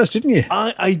Colonia first, didn't you?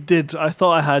 I did. I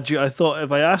thought I had you. I thought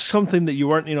if I asked something that you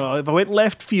weren't, if I went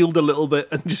left field a little bit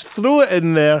and just throw it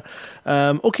in there.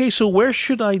 Okay, so where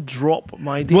should I drop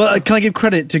my data? Well, can I give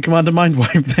credit to Commander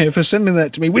Mindwipe there for sending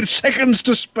that to me with seconds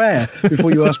to spare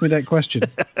before you asked me that question?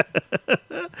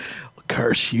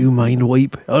 Curse you,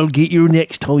 Mindwipe. I'll get you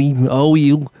next time. I'll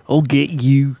get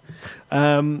you.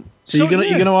 So you're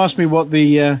gonna ask me what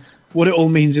it all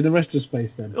means in the rest of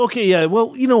space then? Okay, yeah.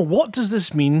 Well, what does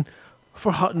this mean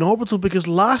for Hutton Orbital? Because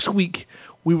last week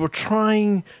we were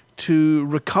trying to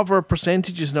recover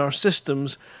percentages in our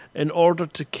systems in order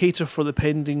to cater for the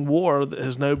pending war that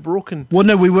has now broken. Well,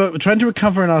 no, we were trying to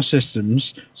recover in our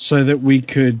systems so that we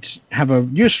could have a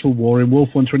useful war in Wolf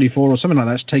 124 or something like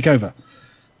that to take over,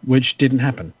 which didn't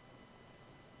happen.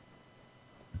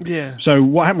 Yeah. So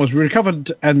what happened was we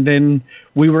recovered, and then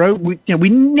we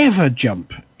never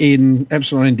jump in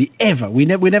Epsilon Indy ever. We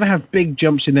never have big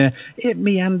jumps in there. It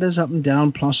meanders up and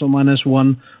down, plus or minus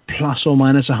 1, plus or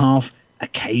minus a half,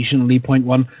 occasionally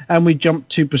 0.1, and we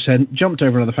jumped 2%, jumped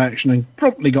over another faction, and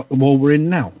promptly got the wall we're in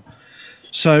now.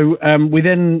 So we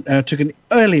then took an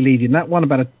early lead in that one,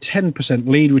 about a 10%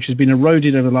 lead, which has been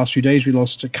eroded over the last few days. We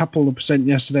lost a couple of percent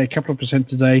yesterday, a couple of percent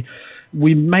today.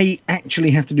 We may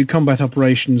actually have to do combat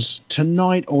operations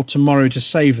tonight or tomorrow to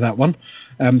save that one,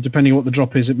 depending on what the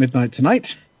drop is at midnight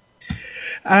tonight.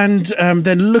 And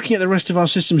then looking at the rest of our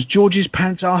systems, George's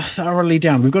pants are thoroughly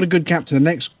down. We've got a good gap to the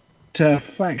next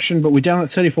faction, but we're down at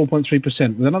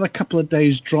 34.3%. With another couple of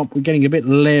days drop, we're getting a bit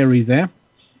leery there.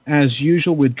 As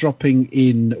usual, we're dropping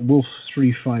in Wolf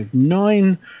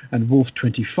 359 and Wolf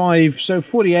 25. So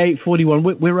 48, 41,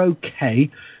 we're okay.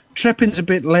 Trepin's a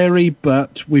bit leery,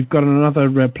 but we've got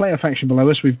another player faction below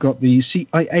us. We've got the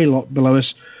CIA lot below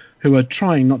us who are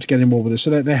trying not to get in war with us. So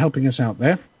they're helping us out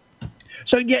there.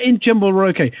 So, yeah, in general, we're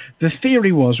okay. The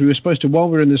theory was we were supposed to, while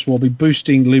we're in this war, be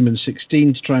boosting Lumen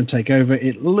 16 to try and take over.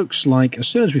 It looks like as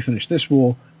soon as we finish this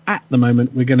war, at the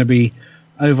moment, we're going to be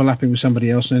overlapping with somebody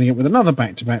else and ending up with another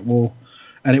back-to-back war,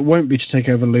 and it won't be to take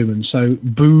over Lumen. So,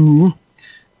 boo.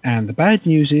 And the bad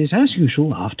news is, as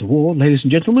usual, after war, ladies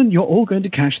and gentlemen, you're all going to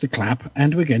catch the clap,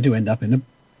 and we're going to end up in a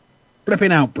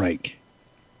flipping outbreak.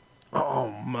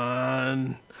 Oh,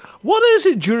 man. What is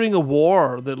it during a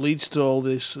war that leads to all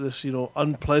this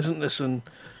unpleasantness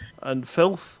and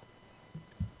filth?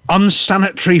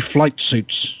 Unsanitary flight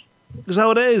suits. Is that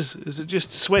what it is? Is it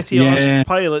just sweaty arse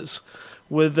pilots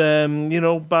with,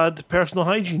 bad personal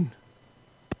hygiene?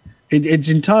 It's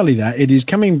entirely that. It is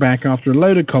coming back after a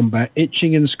load of combat,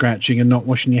 itching and scratching and not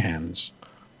washing your hands.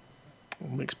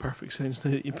 It makes perfect sense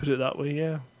now that you put it that way,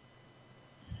 yeah.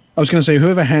 I was going to say,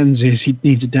 whoever Hans is, he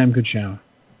needs a damn good shower.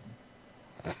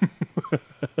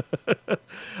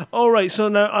 All right, so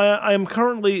now I am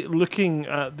currently looking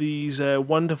at these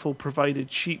wonderful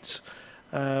provided sheets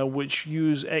which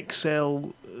use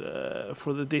Excel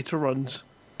for the data runs.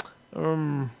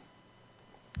 I'll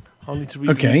need to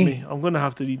read the README. I'm going to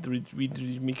have to read the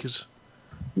README because...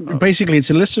 Basically, it's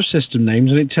a list of system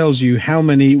names, and it tells you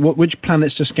which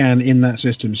planets to scan in that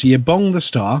system. So you bong the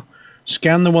star,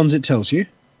 scan the ones it tells you,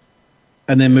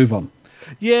 and then move on.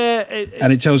 Yeah.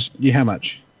 And it tells you how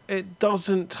much. It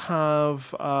doesn't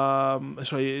have...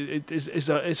 it's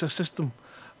a system.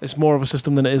 It's more of a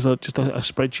system than it is just a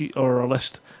spreadsheet or a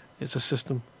list. It's a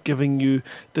system giving you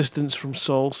distance from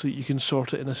Sol so that you can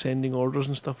sort it in ascending orders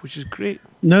and stuff, which is great.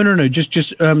 No.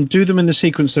 Just do them in the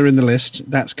sequence they're in the list.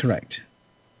 That's correct.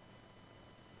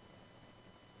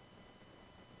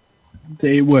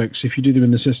 It works if you do them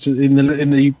in the system in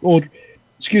the order.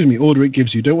 Excuse me, order it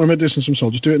gives you. Don't worry about distance from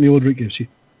Sol. Just do it in the order it gives you.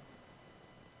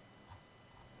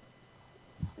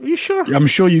 Are you sure? I'm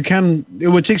sure you can.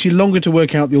 It takes you longer to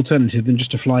work out the alternative than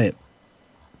just to fly it.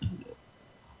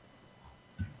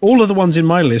 All of the ones in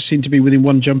my list seem to be within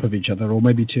one jump of each other, or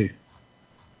maybe two.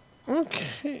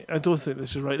 Okay, I don't think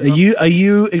this is right. Are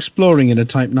you exploring in a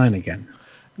Type 9 again?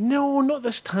 No, not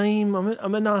this time.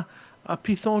 I'm in a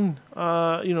Python,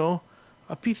 a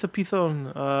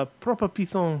Python, proper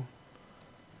Python.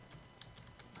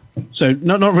 So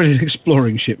not really an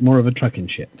exploring ship, more of a trucking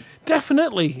ship.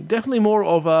 Definitely more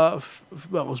of a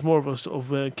it was more of a sort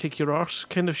of a kick your arse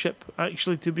kind of ship.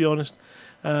 Actually, to be honest,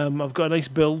 I've got a nice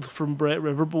build from Brett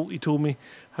Riverbolt. He told me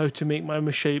how to make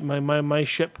my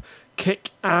ship kick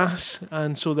ass,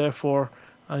 and so therefore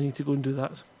I need to go and do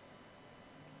that.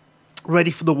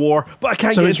 Ready for the war, but I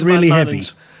can't get into it's really Bad heavy.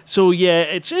 Mannings. So yeah,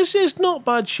 it's not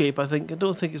bad shape. I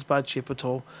don't think it's bad shape at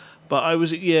all. But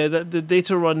the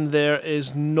data run there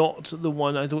is not the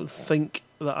one. I don't think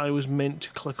that I was meant to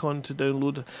click on to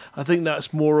download. I think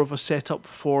that's more of a setup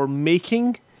for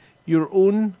making your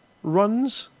own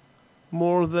runs,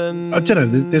 more than... I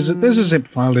don't know. There's a zip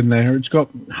file in there. It's got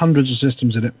hundreds of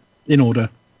systems in it, in order.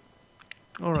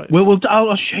 All right. Well,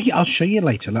 I'll show you. I'll show you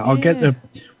later. I'll get the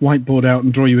whiteboard out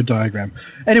and draw you a diagram.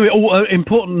 Anyway,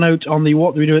 important note on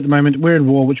what we do at the moment. We're in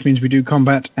war, which means we do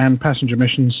combat and passenger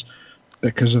missions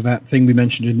because of that thing we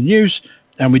mentioned in the news.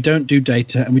 And we don't do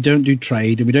data, and we don't do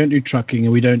trade, and we don't do trucking,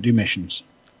 and we don't do missions.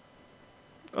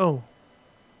 Oh.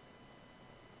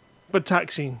 But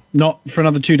taxiing? Not for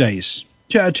another 2 days.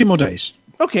 2 more days.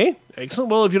 Okay, excellent.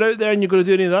 Well, if you're out there and you're going to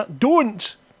do any of that,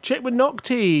 don't! Check with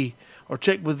Nocti. Or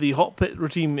check with the hot pit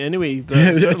routine anyway.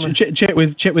 Check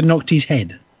with Nocti's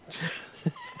head.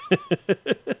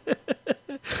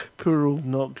 Poor old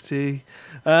Nocti.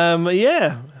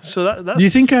 So that's... Do you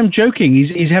think I'm joking?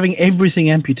 He's having everything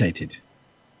amputated.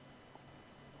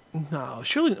 No,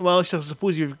 surely. Well, I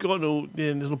suppose you've got no.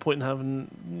 Yeah, there's no point in having.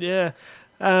 Yeah.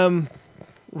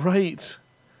 Right.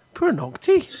 Poor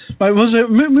Nocty. Right, well, so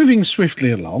moving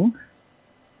swiftly along.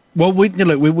 Well, we've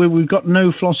got no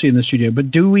Flossie in the studio, but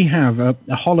do we have a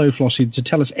hollow Flossie to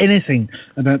tell us anything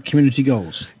about community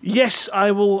goals? Yes,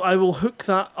 I will hook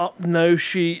that up now.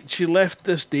 She left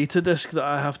this data disk that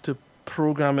I have to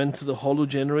program into the hollow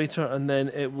generator, and then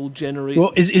it will generate.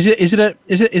 Well, is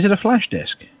it a flash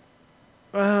disk?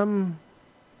 Yeah,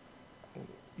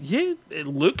 it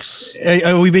looks.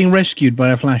 Are we being rescued by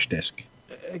a flash disk?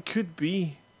 It could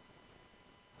be.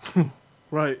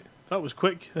 Right, that was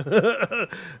quick.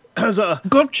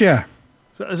 Gotcha.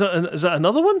 Is that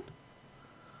another one?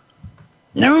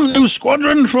 No,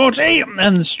 Squadron 40,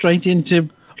 and straight into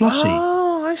Flossie.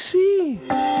 Oh, I see.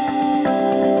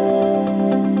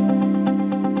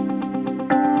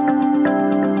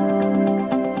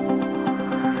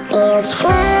 It's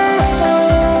Flossie.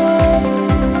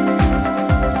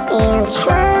 It's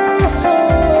Flossie.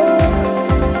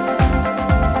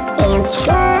 It's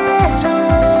Flossie.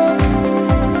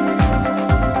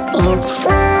 It's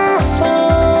Flossie.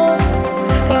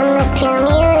 And the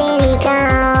community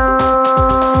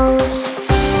goes.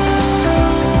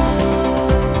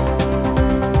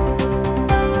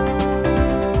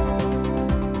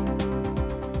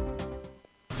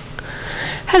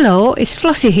 Hello, it's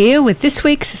Flossie here with this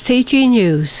week's CG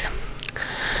News.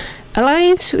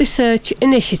 Alliance Research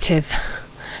Initiative.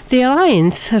 The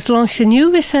Alliance has launched a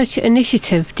new research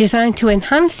initiative designed to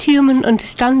enhance human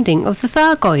understanding of the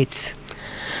Thargoids.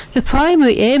 The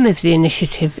primary aim of the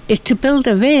initiative is to build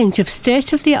a range of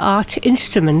state-of-the-art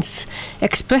instruments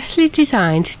expressly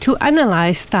designed to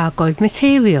analyse Thargoid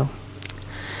material.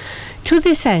 To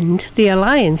this end, the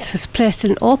Alliance has placed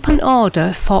an open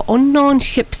order for unknown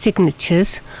ship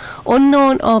signatures,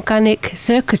 unknown organic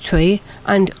circuitry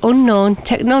and unknown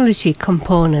technology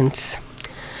components.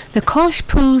 The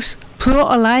Kosh-Puz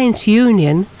Pro-Alliance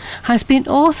Union has been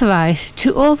authorised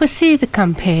to oversee the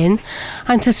campaign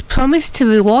and has promised to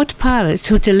reward pilots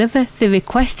who deliver the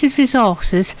requested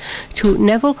resources to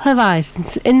Neville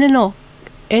Horizons in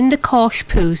the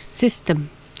Kosh-Puz system.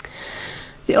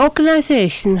 The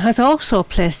organisation has also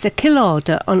placed a kill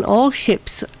order on all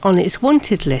ships on its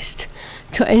wanted list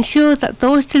to ensure that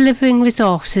those delivering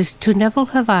resources to Neville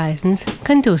Horizons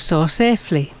can do so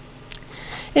safely.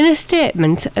 In a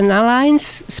statement, an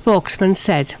Alliance spokesman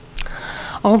said,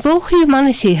 "Although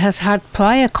humanity has had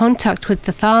prior contact with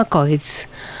the Thargoids,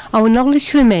 our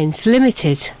knowledge remains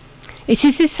limited. It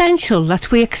is essential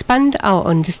that we expand our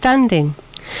understanding.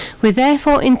 We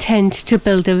therefore intend to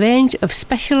build a range of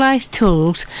specialised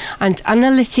tools and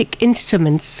analytic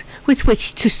instruments with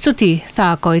which to study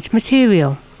Thargoid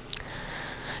material."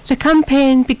 The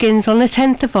campaign begins on the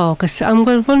 10th of August and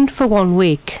will run for 1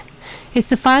 week. If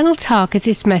the final target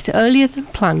is met earlier than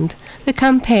planned, the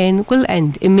campaign will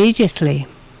end immediately.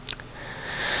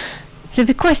 The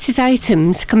requested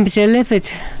items can be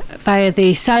delivered via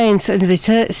the Science and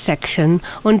Research section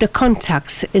under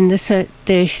Contacts in the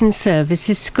Station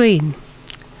Services screen.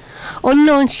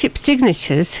 Unknown ship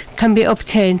signatures can be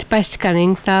obtained by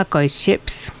scanning Thargoid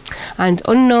ships, and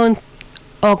unknown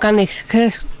organic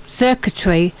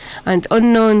circuitry and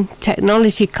unknown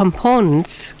technology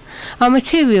components are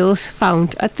materials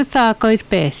found at the Thargoid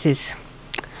bases.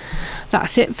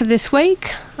 That's it for this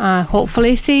week.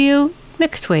 Hopefully see you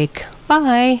next week.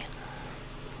 Bye.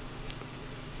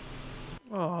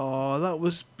 Oh, that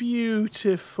was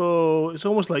beautiful. It's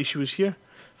almost like she was here.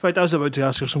 In fact, I was about to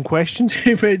ask her some questions.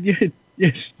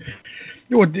 Yes.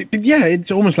 Yeah,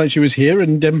 it's almost like she was here,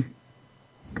 and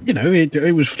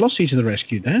it was Flossie to the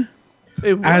rescue there,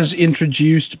 as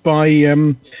introduced by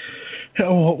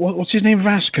what's his name?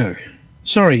 Vasco.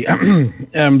 Sorry,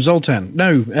 Zoltan.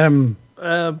 No.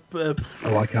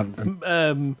 I can't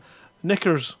remember.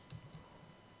 Knickers.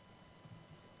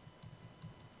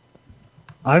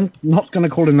 I'm not going to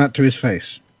call him that to his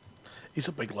face. He's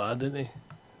a big lad, isn't he?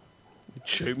 He'd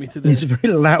shoot me today. He's a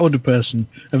very loud person.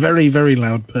 A very, very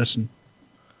loud person.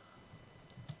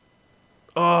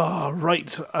 Oh,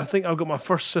 right. I think I've got my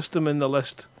first system in the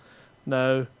list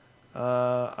now.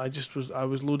 I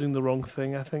was loading the wrong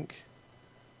thing, I think.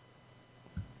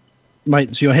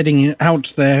 Right, so you're heading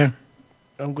out there.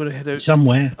 I'm going to head out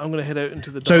somewhere. I'm going to head out into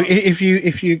the dark. So if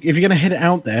you're going to head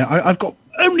out there, I've got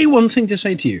only one thing to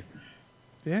say to you.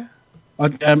 Yeah.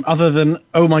 Other than,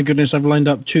 oh my goodness, I've lined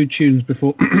up 2 tunes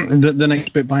before the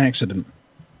next bit by accident.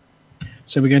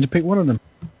 So we're going to pick one of them.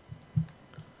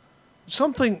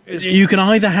 Something is. You can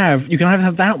either have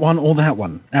that one or that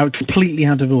one. Completely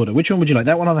out of order. Which one would you like?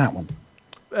 That one or that one?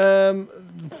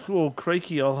 Oh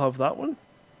crikey! I'll have that one.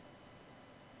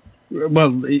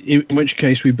 Well, in which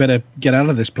case we better get out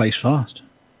of this place fast.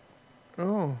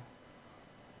 Oh,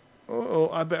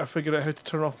 I better figure out how to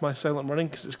turn off my silent running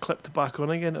because it's clipped back on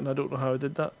again and I don't know how I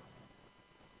did that.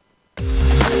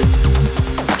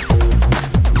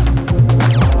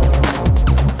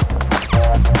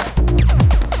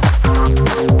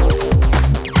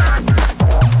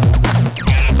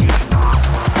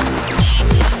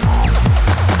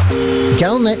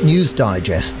 Galnet News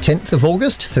Digest, 10th of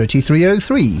August,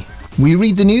 3303. We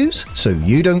read the news so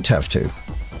you don't have to.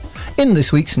 In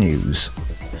this week's news,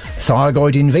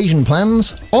 Thargoid invasion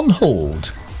plans on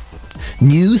hold.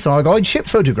 New Thargoid ship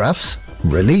photographs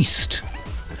released.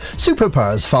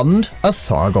 Superpowers fund a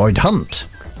Thargoid hunt.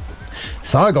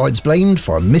 Thargoids blamed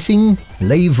for missing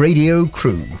Lave Radio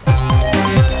crew.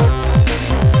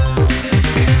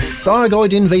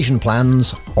 Thargoid invasion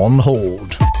plans on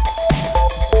hold.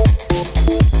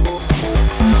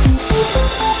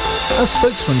 A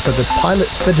spokesman for the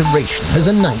Pilots Federation has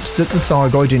announced that the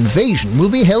Thargoid invasion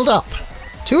will be held up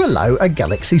to allow a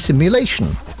galaxy simulation.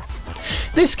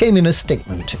 This came in a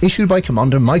statement issued by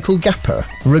Commander Michael Gapper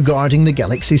regarding the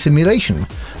galaxy simulation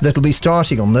that'll be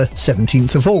starting on the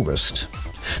 17th of August.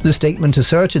 The statement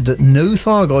asserted that no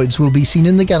Thargoids will be seen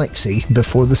in the galaxy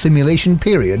before the simulation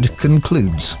period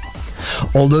concludes.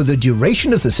 Although the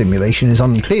duration of the simulation is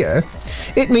unclear,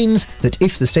 it means that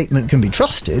if the statement can be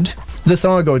trusted, the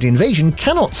Thargoid invasion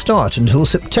cannot start until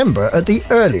September at the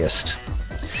earliest.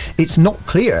 It's not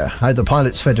clear how the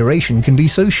Pilots Federation can be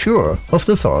so sure of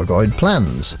the Thargoid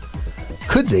plans.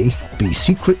 Could they be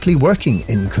secretly working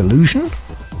in collusion?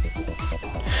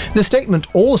 The statement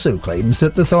also claims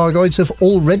that the Thargoids have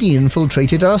already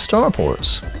infiltrated our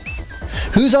starports.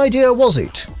 Whose idea was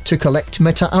it to collect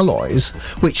meta-alloys,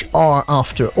 which are,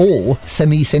 after all,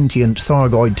 semi-sentient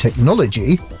Thargoid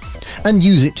technology, and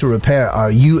use it to repair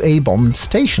our UA-bombed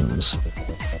stations?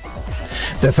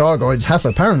 The Thargoids have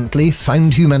apparently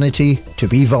found humanity to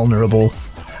be vulnerable,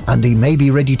 and they may be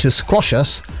ready to squash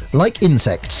us like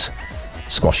insects,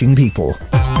 squashing people.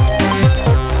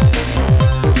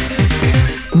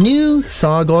 New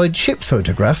Thargoid ship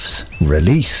photographs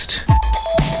released.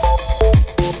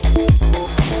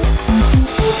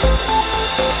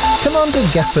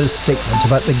 Commander Gapper's statement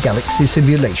about the galaxy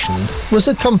simulation was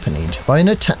accompanied by an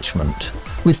attachment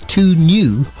with two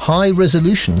new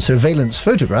high-resolution surveillance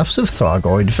photographs of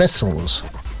Thargoid vessels.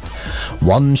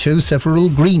 One shows several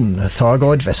green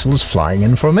Thargoid vessels flying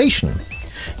in formation.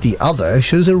 The other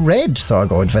shows a red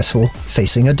Thargoid vessel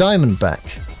facing a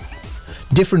diamondback.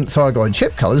 Different Thargoid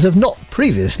ship colours have not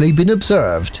previously been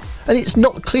observed, and it's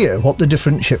not clear what the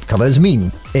different ship colours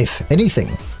mean, if anything.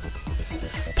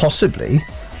 Possibly,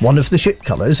 one of the ship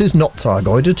colours is not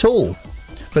Thargoid at all,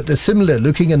 but the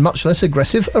similar-looking and much less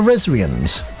aggressive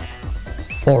Eresrians.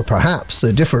 Or perhaps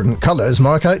the different colours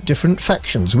mark out different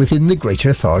factions within the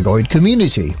greater Thargoid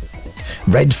community.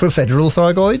 Red for Federal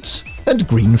Thargoids, and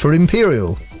green for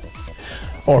Imperial.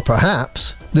 Or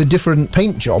perhaps the different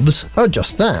paint jobs are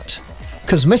just that,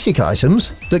 cosmetic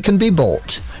items that can be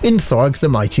bought in Tharg the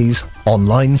Mighty's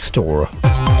online store.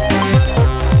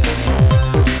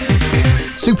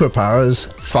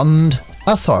 Superpowers fund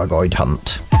a Thargoid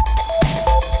hunt.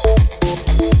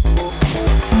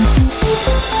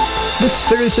 The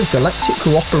spirit of galactic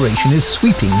cooperation is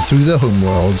sweeping through the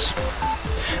homeworlds.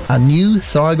 A new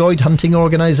Thargoid hunting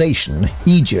organisation,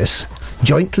 Aegis,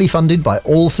 jointly funded by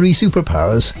all three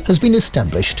superpowers, has been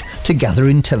established to gather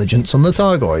intelligence on the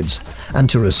Thargoids and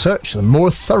to research them more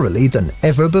thoroughly than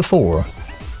ever before.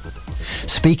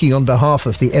 Speaking on behalf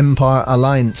of the Empire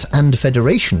Alliance and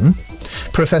Federation,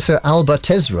 Professor Alba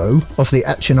Tesro of the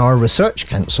Achenar Research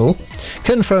Council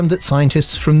confirmed that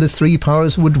scientists from the three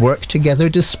powers would work together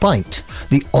despite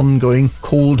the ongoing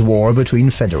Cold War between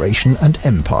Federation and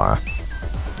Empire.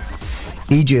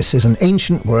 Aegis is an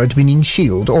ancient word meaning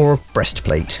shield or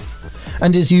breastplate,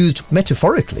 and is used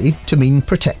metaphorically to mean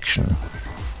protection.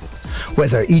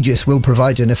 Whether Aegis will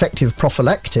provide an effective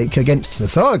prophylactic against the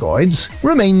Thargoids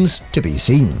remains to be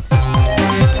seen.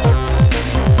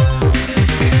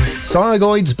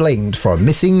 Thargoids blamed for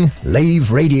missing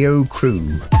Lave Radio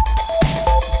crew.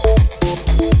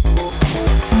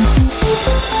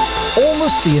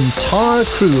 Almost the entire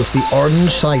crew of the Orange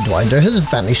Sidewinder has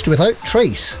vanished without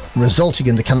trace, resulting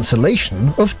in the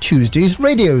cancellation of Tuesday's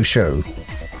radio show.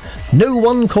 No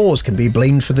one cause can be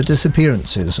blamed for the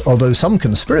disappearances, although some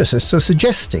conspiracists are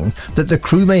suggesting that the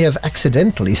crew may have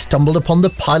accidentally stumbled upon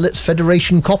the Pilots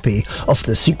Federation copy of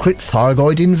the secret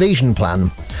Thargoid invasion plan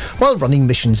while running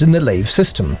missions in the Lave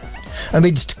system,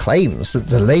 amidst claims that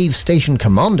the Lave Station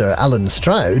commander, Alan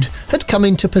Stroud, had come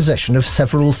into possession of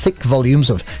several thick volumes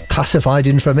of classified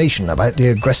information about the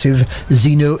aggressive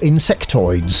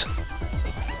xeno-insectoids.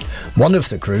 One of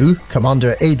the crew,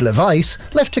 Commander Aid Levice,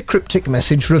 left a cryptic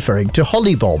message referring to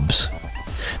hollybobs.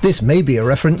 This may be a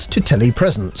reference to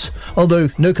telepresence, although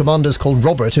no commanders called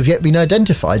Robert have yet been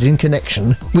identified in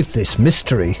connection with this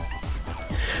mystery.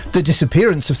 The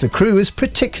disappearance of the crew is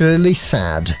particularly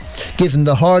sad, given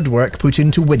the hard work put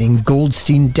into winning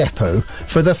Goldstein Depot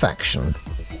for the faction.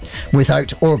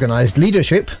 Without organised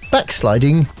leadership,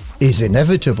 backsliding is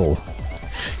inevitable.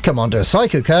 Commander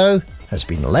Psycho Cow has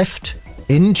been left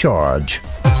in charge.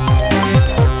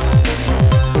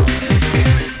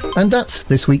 And that's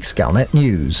this week's Galnet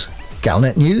News.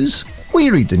 Galnet News? We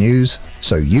read the news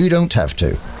so you don't have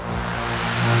to.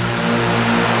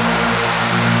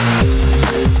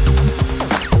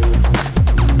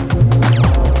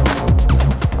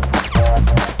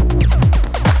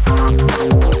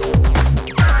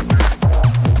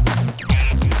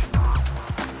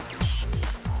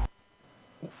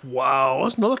 Wow,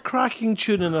 that's another cracking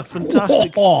tune and a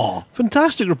fantastic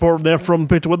report there from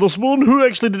Peter Witherspoon, who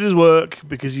actually did his work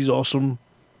because he's awesome.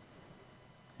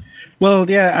 Well,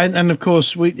 yeah, and of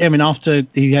course, after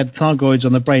he had Thargoids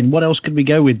on the brain, what else could we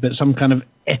go with but some kind of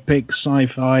epic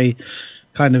sci-fi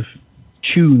kind of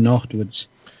tune afterwards?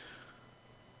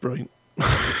 Brilliant.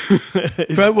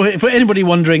 For anybody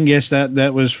wondering, yes,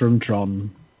 that was from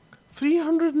Tron.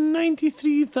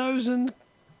 393,000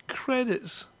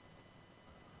 credits.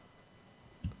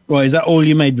 Well, is that all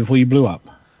you made before you blew up?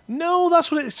 No, that's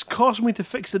what it's cost me to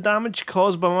fix the damage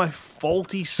caused by my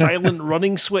faulty silent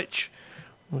running switch.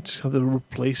 I just had to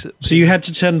replace it. So you had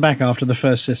to turn back after the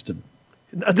first system?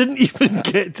 I didn't even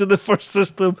get to the first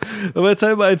system. By the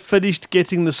time I had finished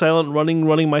getting the silent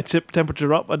running my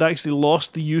temperature up, I'd actually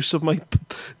lost the use of my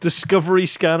Discovery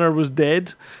scanner was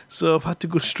dead. So I've had to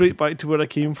go straight back to where I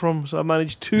came from. So I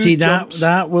managed two jumps.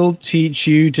 That will teach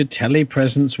you to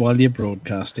telepresence while you're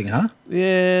broadcasting, huh?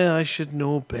 Yeah, I should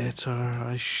know better.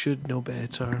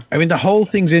 I mean, the whole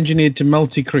thing's engineered to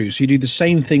multi-crew, so you do the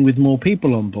same thing with more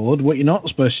people on board. What you're not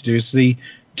supposed to do is the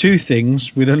two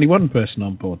things with only one person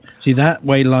on board. See, that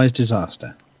way lies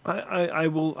disaster. I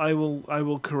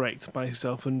will correct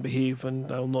myself and behave, and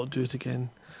I will not do it again.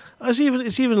 It's even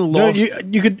lost. No,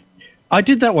 you could. I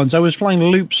did that once. I was flying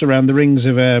loops around the rings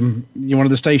of one of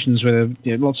the stations with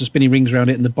lots of spinny rings around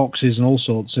it and the boxes and all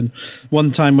sorts. And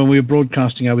one time when we were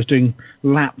broadcasting, I was doing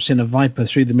laps in a Viper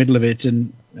through the middle of it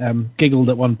and giggled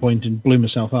at one point and blew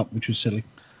myself up, which was silly.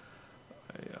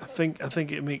 I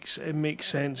think it makes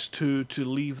sense to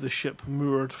leave the ship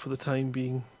moored for the time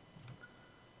being.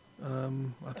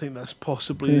 I think that's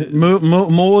possibly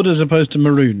moored as opposed to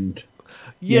marooned.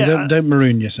 Yeah, don't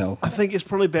maroon yourself. I think it's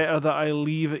probably better that I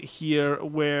leave it here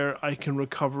where I can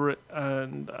recover it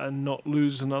and not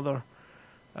lose another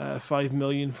 5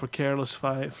 million for careless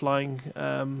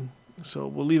flying. So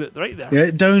we'll leave it right there. Yeah,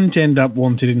 don't end up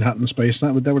wanted in Hutton Space.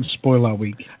 That would spoil our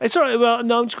week. It's all right. Well,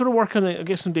 no, I'm just going to work on it. I'll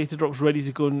get some data drops ready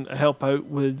to go and help out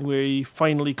with where we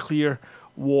finally clear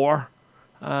war.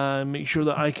 Make sure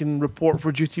that I can report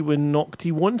for duty when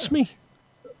Nocti wants me.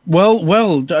 Well.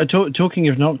 Talking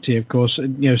of Nocti, of course,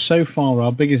 so far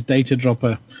our biggest data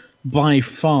dropper by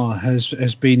far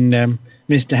has been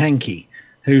Mr. Hankey,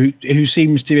 who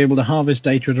seems to be able to harvest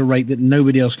data at a rate that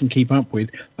nobody else can keep up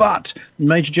with. But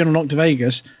Major General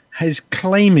Noctivegas is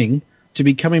claiming to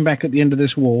be coming back at the end of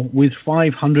this war with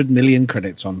 500 million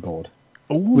credits on board,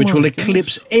 which will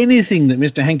eclipse anything that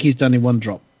Mr. Hankey's done in one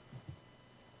drop.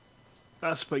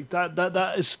 That's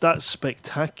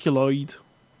spectaculoid.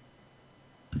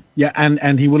 Yeah,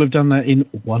 and he will have done that in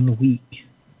 1 week.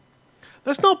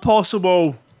 That's not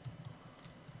possible.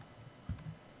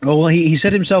 Oh, well, he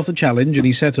set himself the challenge and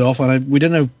he set off. And we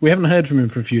don't know. We haven't heard from him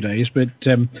for a few days, but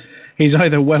he's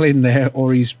either well in there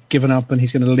or he's given up and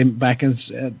he's going to limp back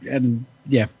and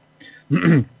yeah,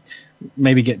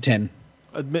 maybe get 10.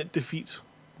 Admit defeat.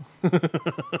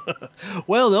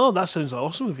 Well, no, that sounds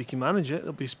awesome. If he can manage it,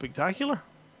 it'll be spectacular.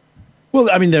 Well,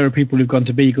 I mean, there are people who've gone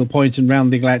to Beagle Point and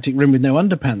round the Galactic Rim with no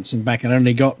underpants and back and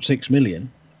only got 6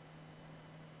 million.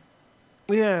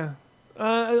 Yeah.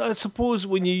 I suppose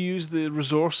when you use the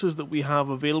resources that we have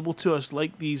available to us,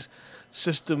 like these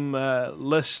system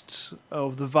lists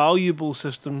of the valuable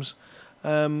systems,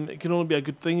 it can only be a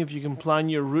good thing if you can plan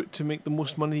your route to make the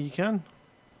most money you can.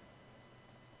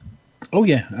 Oh,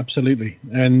 yeah, absolutely.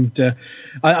 And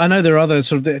I know there are other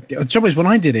sort of... The trouble is, when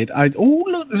I did it,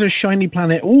 look, there's a shiny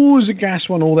planet. Oh, there's a gas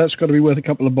one. Oh, that's got to be worth a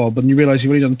couple of bob. And you realise you've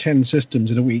only done 10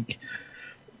 systems in a week.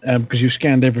 because you've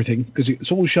scanned everything, because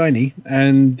it's all shiny,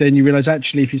 and then you realise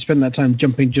actually if you spend that time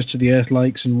jumping just to the Earth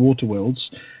likes and water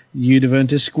worlds, you'd have earned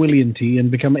Esquillianty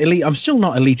and become elite. I'm still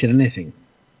not elite in anything.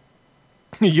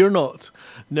 You're not.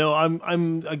 No,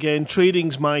 I'm again.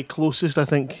 Trading's my closest. I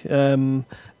think.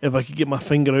 If I could get my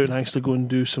finger out and actually go and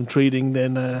do some trading,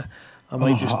 then I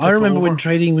might just. Tip I remember over. when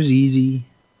trading was easy.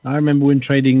 I remember when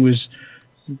trading was,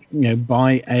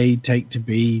 buy A, take to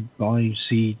B, buy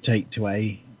C, take to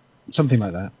A, something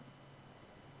like that.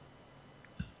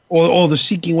 Or the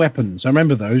seeking weapons. I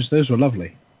remember those. Those were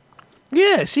lovely.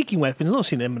 Yeah, seeking weapons. Not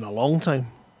seen them in a long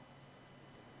time.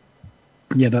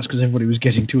 Yeah, that's because everybody was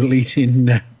getting to elite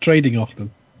in trading off them.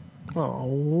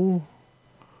 Oh.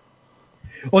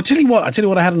 Well, I tell you what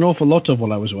I had an awful lot of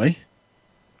while I was away.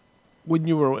 When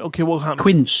you were okay, what happened?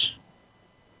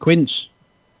 Quince.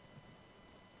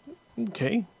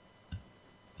 Okay.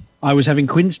 I was having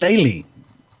quince daily.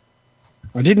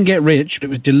 I didn't get rich, but it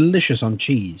was delicious on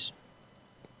cheese.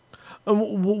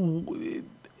 Do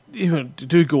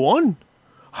go on.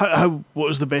 How? What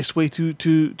was the best way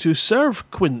to serve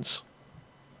quince?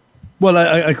 Well,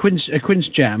 a quince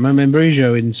jam, a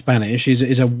membrillo in Spanish,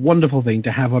 is a wonderful thing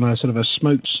to have on a sort of a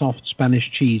smoked soft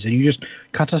Spanish cheese, and you just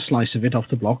cut a slice of it off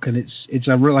the block, and it's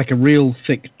like a real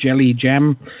thick jelly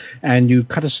jam, and you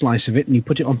cut a slice of it and you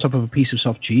put it on top of a piece of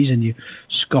soft cheese, and you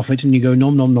scoff it, and you go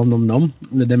nom nom nom nom nom,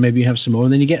 and then maybe you have some more,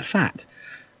 and then you get fat.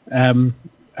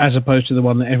 As opposed to the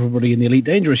one that everybody in the Elite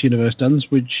Dangerous universe does,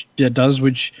 which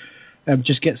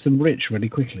just gets them rich really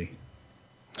quickly.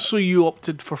 So you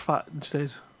opted for fat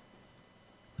instead.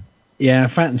 Yeah,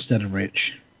 fat instead of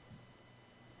rich.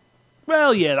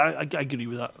 Well, yeah, I agree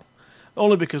with that.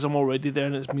 Only because I'm already there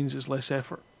and it means it's less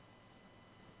effort.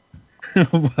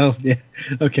 Well, yeah.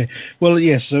 Okay. Well,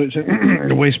 yes, so it's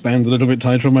the waistband's a little bit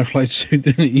tighter on my flight suit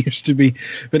than it used to be.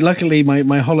 But luckily,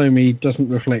 my hollow me doesn't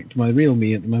reflect my real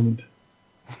me at the moment.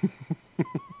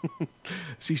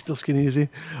 Is he still skinny, is he?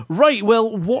 Right,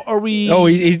 well, what are we... Oh,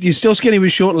 he's still skinny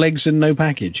with short legs and no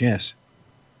package, yes.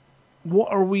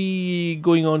 What are we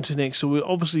going on to next? So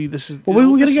obviously this is... Well,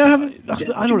 we're going to go have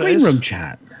I know what it green is. room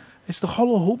chat. It's the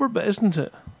Hollow Hober bit, isn't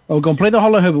it? Oh, go on, play the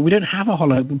Hollow Hober. We don't have a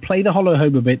Hollow Hober. Play the Hollow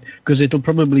Hober bit, because it'll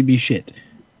probably be shit.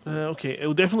 Okay,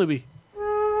 it'll definitely be.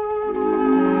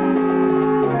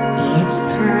 It's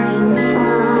time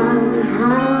for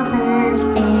Harper's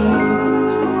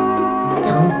Bit.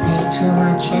 Don't pay too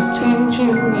much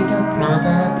attention, it'll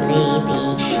probably be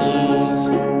shit.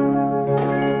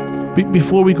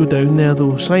 Before we go down there,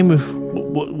 though, Simon,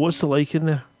 what's it like in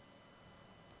there?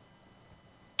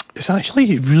 It's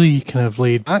actually really kind of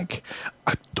laid back.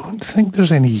 I don't think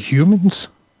there's any humans.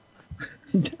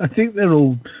 I think they're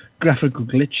all graphical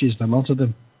glitches, the lot of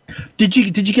them. Did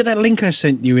you get that link I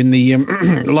sent you in the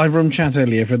live room chat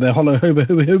earlier for the Hollow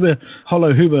Huber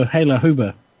Halo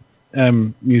Huber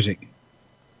music?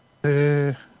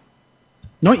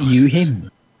 Not you,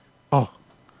 him.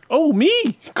 Oh,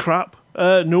 me? Crap.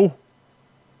 No.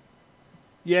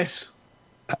 Yes.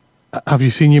 Have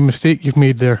you seen your mistake you've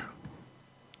made there?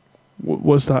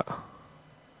 What's that?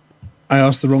 I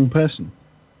asked the wrong person.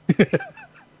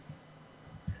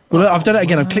 Well, I've done it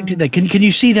again. I've clicked it there. Can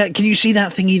you see that? Can you see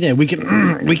that thingy there? We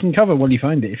can cover while you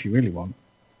find it if you really want.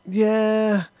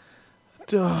 Yeah.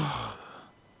 No,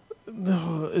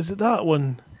 is it that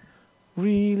one?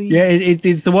 Really? Yeah,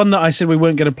 it's the one that I said we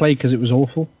weren't going to play because it was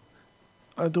awful.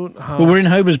 I don't have... But we're in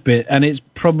Hober's bit, and it's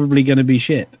probably going to be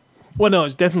shit. Well, no,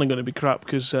 it's definitely going to be crap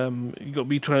because you got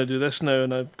me trying to do this now,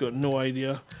 and I've got no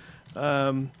idea.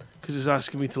 Because it's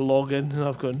asking me to log in, and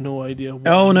I've got no idea.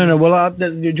 Oh no! Well,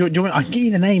 do you want, I can give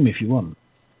you the name if you want.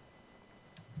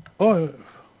 Oh,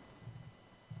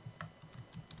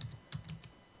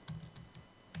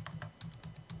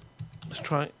 let's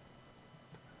try it.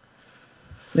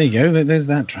 There you go. There's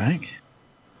that track.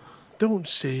 Don't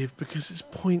save because it's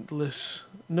pointless.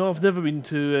 No, I've never been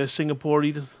to Singapore,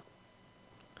 Edith.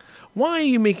 Why are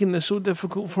you making this so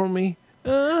difficult for me?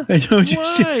 Just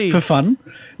why? for fun.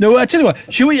 No, I tell you what.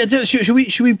 Should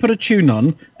we put a tune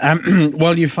on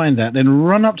while you find that? Then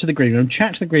run up to the green room,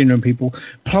 chat to the green room people,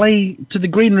 play to the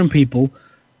green room people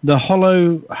the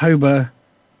Hollow Hober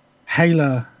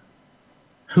Hula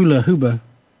Huber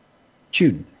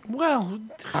tune. Well,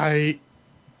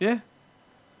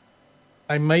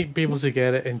 I might be able to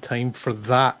get it in time for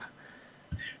that.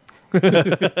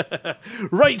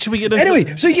 Right, should we get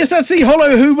Anyway, so yes, that's the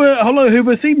Hollow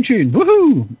Huber theme tune.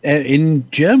 Woohoo! In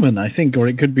German, I think, or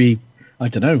it could be, I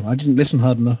don't know. I didn't listen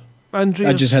hard enough.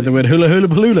 Andreas, I just had the word hula hula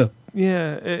palula.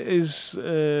 Yeah, it is.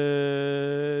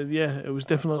 It was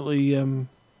definitely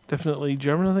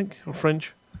German, I think, or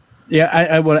French. Yeah,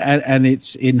 and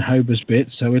it's in Hober's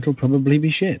bit, so it'll probably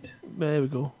be shit. There we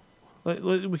go.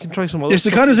 We can try some other It's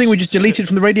the stuff kind of thing we that's just deleted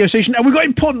from the radio station, and we've got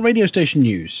important radio station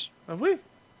news. Have we?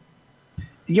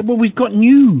 Yeah, well, we've got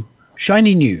new,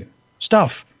 shiny new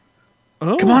stuff.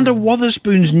 Oh. Commander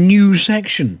Wotherspoon's new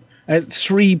section at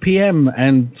 3 p.m.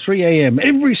 and 3 a.m.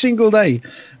 every single day,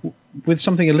 with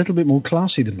something a little bit more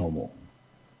classy than normal.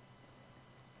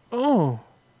 Oh.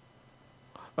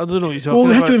 I don't know what you're talking Well,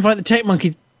 we have about. to invite the Tech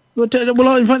Monkey. Well,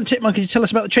 I'll invite the Tech Monkey to tell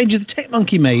us about the changes the Tech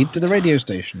Monkey made to the radio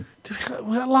station.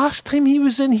 Last time he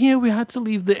was in here, we had to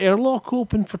leave the airlock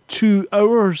open for 2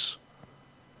 hours.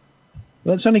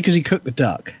 Well, that's only because he cooked the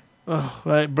duck. Oh,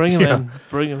 right, bring him in.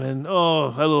 Bring him in.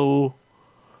 Oh, hello.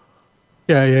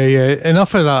 Yeah.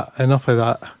 Enough of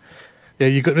that. Yeah,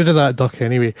 you got rid of that duck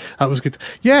anyway. That was good.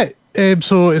 Yeah,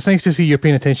 so it's nice to see you're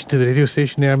paying attention to the radio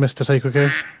station there, Mr. Psycho Cow.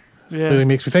 Yeah. Really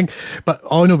makes me think. But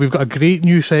oh no, we've got a great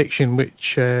new section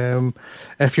which,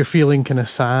 if you're feeling kind of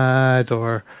sad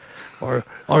or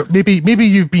maybe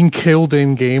you've been killed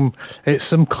in game, it's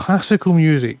some classical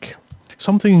music,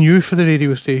 something new for the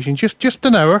radio station. Just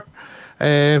an hour,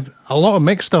 a lot of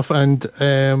mixed stuff, and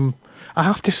I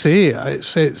have to say,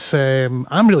 it's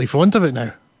I'm really fond of it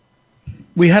now.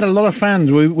 We had a lot of fans.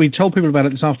 We told people about it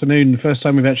this afternoon. The first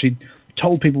time we've actually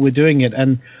told people we're doing it,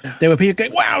 and there were people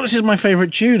going, "Wow, this is my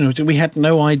favourite tune." We had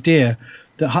no idea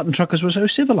that Hutton Truckers were so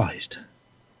civilised.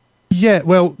 Yeah,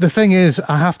 well, the thing is,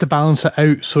 I have to balance it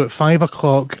out. So at 5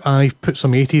 o'clock, I've put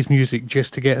some 80s music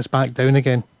just to get us back down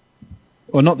again.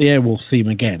 Well, not the Airwolf theme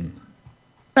again.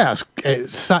 Yeah,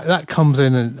 that comes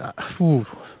in, and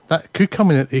that could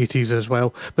come in at the 80s as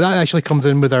well. But that actually comes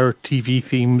in with our TV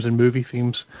themes and movie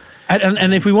themes.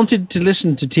 And if we wanted to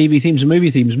listen to TV themes and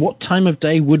movie themes, what time of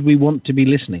day would we want to be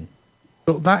listening?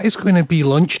 Well, that is going to be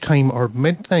lunchtime or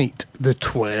midnight, the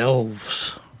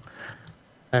 12s.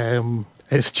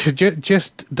 It's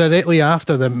just directly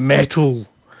after the metal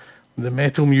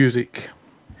music.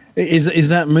 Is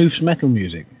that Moof's metal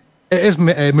music? It is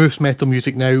Moof's metal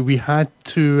music now. We had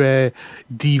to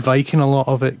de-Viking a lot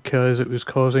of it because it was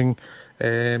causing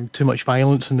too much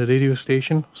violence in the radio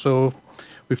station. So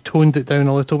we've toned it down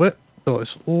a little bit, so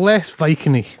it's less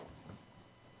Viking-y.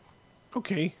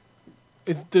 Okay.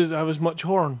 Does it have as much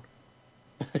horn?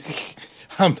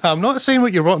 I'm not saying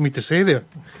what you want me to say there.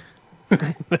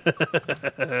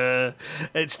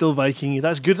 It's still Viking-y.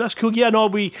 That's good. That's cool. Yeah, no,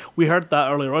 we heard that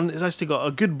earlier on. It's actually got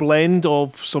a good blend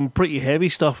of some pretty heavy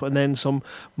stuff and then some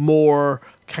more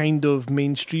kind of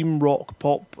mainstream rock,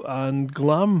 pop, and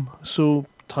glam. So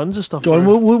tons of stuff. Go on,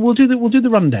 we'll do the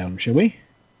rundown, shall we?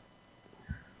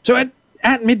 So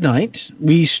at midnight,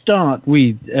 we start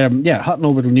with Hutton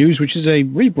Orbital News, which is a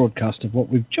rebroadcast of what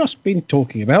we've just been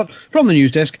talking about from the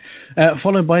news desk,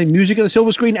 followed by music at the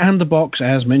silver screen and the box,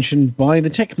 as mentioned by the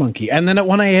Tech Monkey. And then at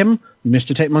 1 a.m.,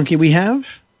 Mr. Tech Monkey, we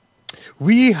have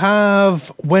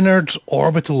Wynard's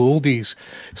Orbital Oldies,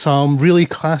 some really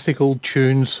classic old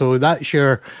tunes. So that's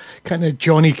your kind of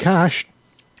Johnny Cash.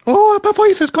 Oh, my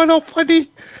voice has gone all funny.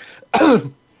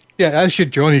 Yeah, that's your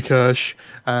Johnny Cash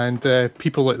and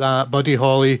people like that. Buddy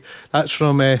Holly, that's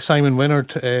from Simon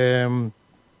Wynard,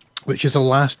 which is the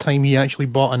last time he actually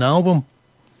bought an album.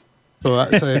 So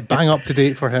that's bang up to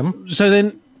date for him. So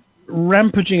then,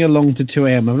 rampaging along to 2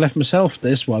 a.m., I've left myself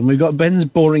this one. We've got Ben's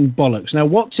Boring Bollocks. Now,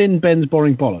 what's in Ben's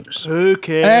Boring Bollocks? Who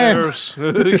cares?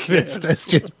 Who cares? It's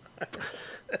just,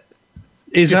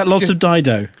 Is that lots of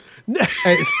Dido?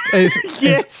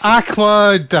 it's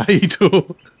Aqua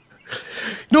Dido.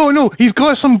 No, he's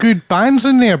got some good bands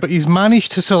in there, but he's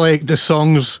managed to select the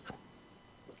songs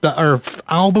that are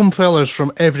album fillers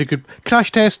from every good...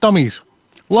 Crash Test Dummies.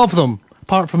 Love them,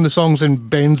 apart from the songs in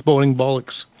Ben's Boring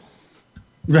Bollocks.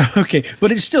 Okay,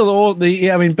 but it's still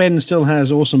Ben still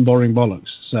has awesome Boring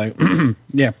Bollocks, so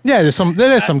yeah. Yeah,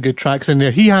 there is some good tracks in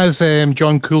there. He has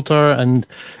John Coulter and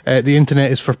The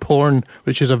Internet is for Porn,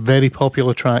 which is a very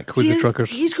popular track with the Truckers.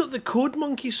 He's got the Code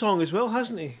Monkey song as well,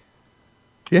 hasn't he?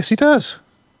 Yes, he does.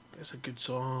 It's a good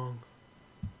song.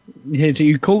 Yeah, so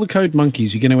you call the Code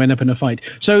Monkeys, you're going to end up in a fight.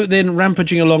 So then,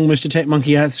 rampaging along, Mr. Tech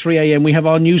Monkey, at 3 a.m., we have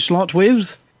our new slot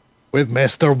with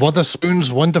Mr.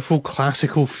 Wotherspoon's Wonderful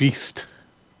Classical Feast.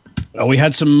 Oh, we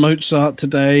had some Mozart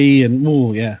today, and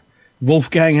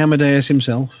Wolfgang Amadeus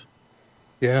himself.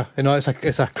 Yeah,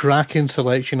 it's a cracking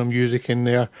selection of music in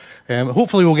there.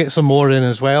 Hopefully we'll get some more in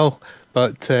as well.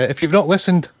 But if you've not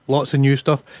listened, lots of new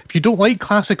stuff. If you don't like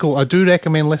classical, I do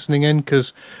recommend listening in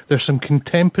because there's some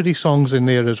contemporary songs in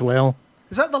there as well.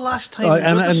 Is that the last time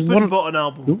Witherspoon bought an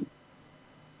album?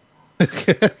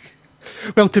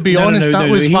 Well, to be honest, that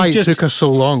was why it took us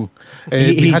so long.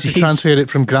 We had to transfer it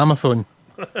from gramophone.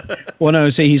 Well, no,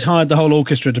 see, he's hired the whole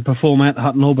orchestra to perform at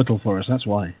Hutton Orbital for us. That's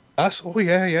why. That's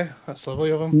that's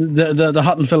lovely of him. The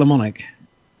Hutton Philharmonic.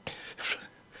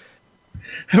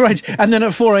 Right, and then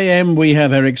at 4 a.m. we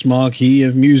have Eric's Marquee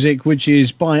of Music, which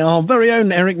is by our very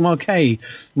own Eric Marquet,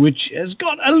 which has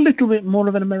got a little bit more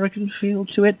of an American feel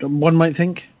to it, one might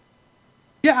think.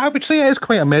 Yeah, I would say it is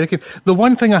quite American. The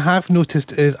one thing I have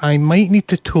noticed is I might need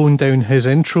to tone down his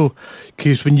intro,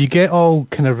 because when you get all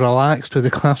kind of relaxed with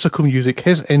the classical music,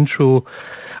 his intro,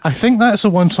 I think that's the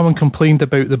one someone complained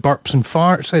about, the burps and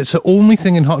farts. It's the only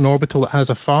thing in Hutton Orbital that has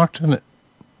a fart in it.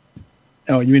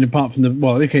 Oh, you mean apart from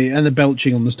and the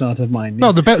belching on the start of mine.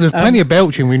 Yeah. No, there's plenty of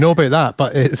belching, we know about that,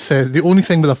 but it's the only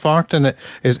thing with a fart in it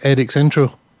is Eric's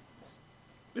intro.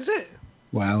 Is it?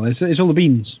 Well, it's all the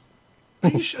beans. Are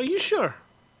you sure?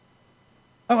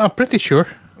 Oh, I'm pretty sure.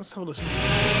 Let's have a listen.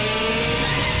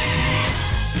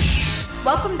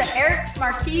 Welcome to Eric's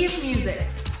Marquee of Music.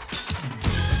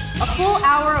 A full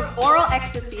hour of oral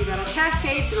ecstasy that'll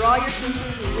cascade through all your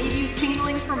senses and leave you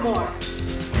tingling for more.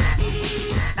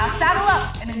 Now saddle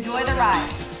up and enjoy the ride.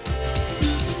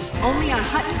 Only on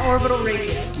Hutton Orbital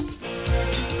Radio.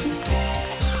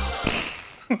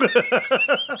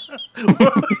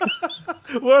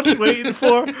 Worth waiting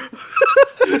for.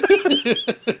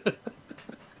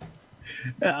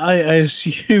 I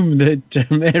assume that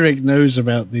Eric knows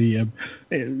about the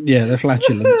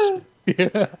flatulence.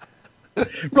 Yeah.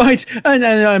 Right, and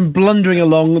I'm blundering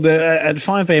along. At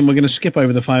 5 a.m. we're going to skip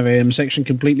over the 5 a.m. section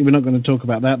completely. We're not going to talk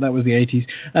about that. That was the 80s.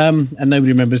 And nobody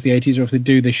remembers the 80s, or if they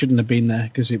do, they shouldn't have been there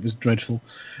because it was dreadful.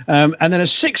 And then at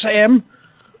 6 a.m.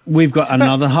 we've got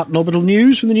another Hutton Orbital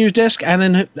news from the news desk.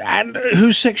 And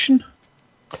whose section?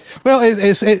 Well,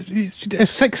 it's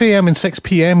 6 a.m. and 6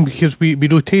 p.m. because we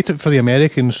rotate it for the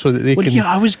Americans so that they can... Yeah,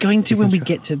 I was going to when we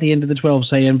get to the end of the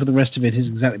 12 a.m. but the rest of it is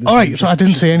exactly the same. All right, so I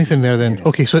didn't say anything there then.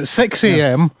 Okay, so it's 6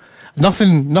 a.m.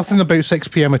 Nothing about 6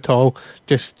 p.m. at all.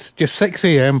 Just 6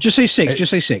 a.m. Just say 6.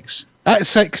 Just say 6. At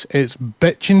 6, it's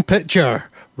Bitchin' Pitcher,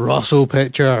 Russell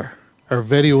Pitcher, our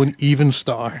very own Even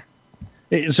Star.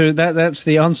 So that's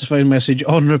the answer phone message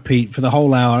on repeat for the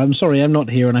whole hour. I'm sorry, I'm not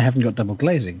here and I haven't got double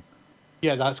glazing.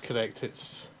 Yeah, that's correct.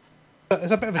 It's a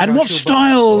bit of a... And what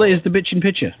style is the Bitchin'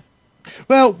 Pitcher?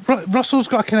 Well, Russell's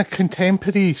got a kind of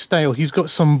contemporary style. He's got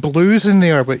some blues in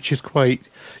there, which is quite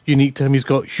unique to him. He's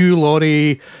got Hugh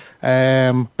Laurie,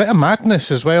 bit of Madness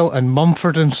as well, and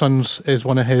Mumford and Sons is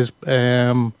one of his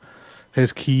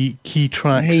key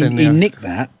tracks in there. He nicked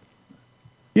that.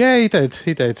 Yeah, he did.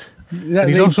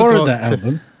 He's also borrowed that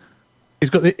album.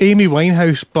 He's got the Amy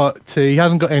Winehouse, but he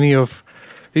hasn't got any of...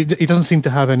 He doesn't seem to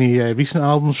have any recent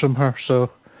albums from her,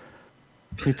 so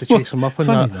need to chase him up on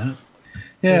that.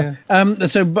 Yeah.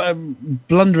 So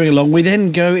blundering along, we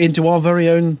then go into our very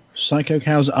own Psycho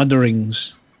Cow's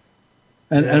udderings.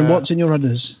 And what's in your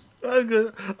udders? I've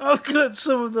got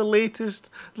some of the latest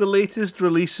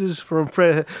releases from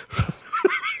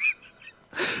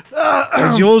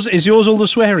Is yours all the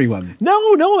sweary one? No.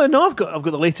 I've got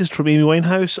the latest from Amy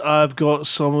Winehouse. I've got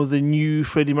some of the new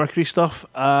Freddie Mercury stuff.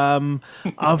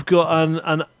 I've got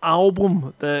an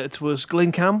album that was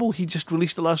Glenn Campbell. He just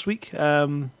released it last week.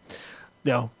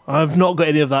 No, I've not got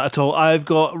any of that at all. I've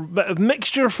got a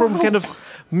mixture from kind of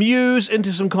Muse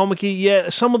into some comic-y. Yeah,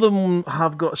 some of them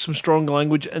have got some strong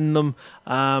language in them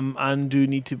and do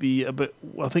need to be a bit...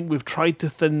 I think we've tried to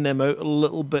thin them out a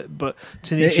little bit, but...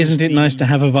 Isn't it nice to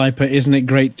have a viper? Isn't it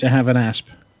great to have an asp?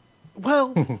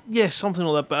 Well, yes, something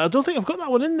like that. But I don't think I've got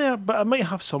that one in there, but I might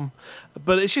have some.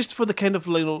 But it's just for the kind of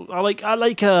I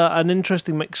like an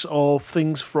interesting mix of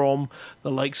things from the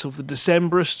likes of the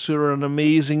Decemberists, who are an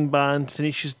amazing band,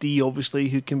 Tenacious D, obviously,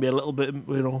 who can be a little bit,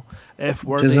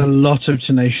 F-wordy. There's a lot of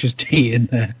Tenacious D in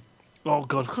there. Oh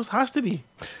God, of course, it has to be.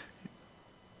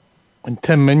 And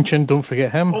Tim Minchin, don't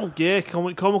forget him. Oh yeah,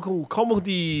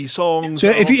 comedy songs.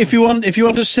 So if you want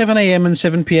a 7 a.m. and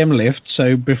 7 p.m. lift,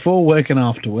 so before work and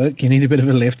after work, you need a bit of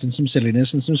a lift and some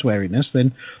silliness and some sweariness.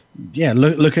 Then, yeah,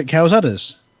 look at Cow's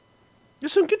Udders.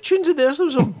 There's some good tunes in there.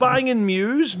 There's some banging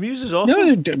Muse. Muse is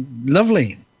awesome. No,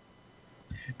 lovely.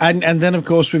 And then of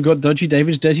course we've got Dodgy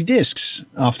David's Dirty Discs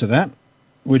after that,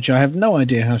 which I have no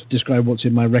idea how to describe what's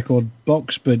in my record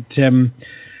box, but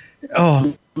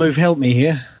Move, help me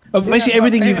here. Basically,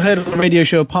 everything you've heard on the radio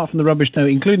show, apart from the rubbish,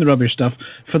 including the rubbish stuff,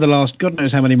 for the last God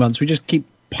knows how many months, we just keep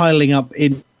piling up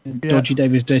in Dodgy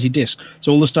David's Dirty Disc.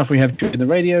 So all the stuff we have during the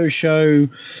radio show,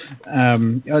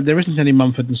 there isn't any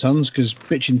Mumford & Sons because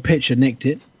Bitchin' Pitcher nicked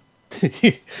it.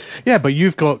 Yeah, but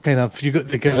you've got the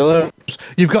Gorillaz.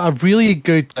 You've got a really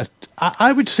good...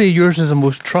 I would say yours is the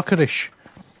most truckerish.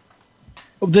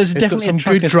 Well, there's definitely got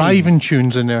some good driving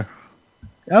tunes in there.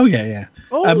 Oh yeah.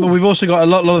 Oh. But we've also got a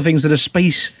lot of things that are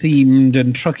space themed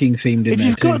and trucking themed in If there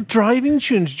you've too. got driving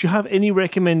tunes, do you have any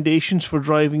recommendations for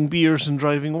driving beers and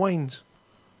driving wines?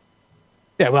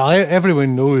 Yeah, well,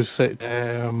 everyone knows that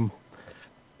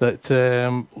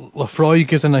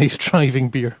Lafroig is a nice driving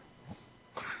beer.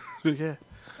 Yeah.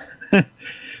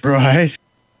 Right.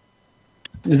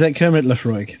 Is that Kermit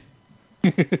Lafroig?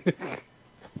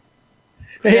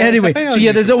 Anyway, so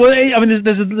yeah, there's a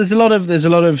lot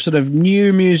of sort of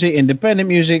new music, independent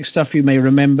music stuff you may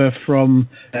remember from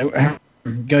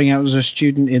going out as a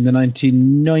student in the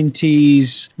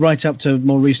 1990s, right up to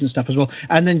more recent stuff as well,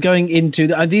 and then going into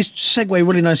these segue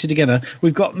really nicely together.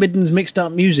 We've got Midden's mixed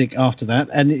up music after that,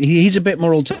 and he's a bit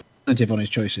more alternative on his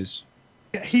choices.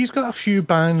 He's got a few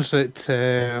bands that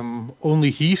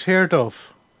only he's heard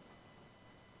of,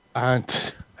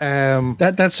 and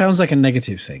that sounds like a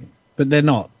negative thing. But they're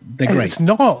not. They're great. It's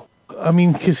not. I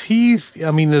mean, because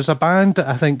there's a band that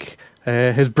I think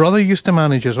his brother used to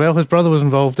manage as well. His brother was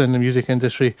involved in the music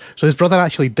industry. So his brother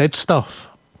actually did stuff.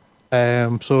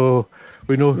 So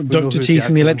we know... Dr. Teeth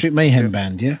and the Electric Mayhem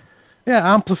Band, yeah?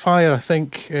 Yeah, Amplifier, I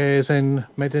think, is in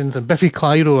Middens. And Biffy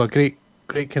Clyro, a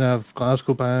great kind of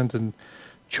Glasgow band, and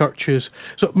Churches.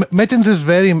 So Middens is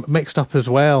very mixed up as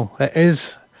well. It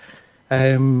is...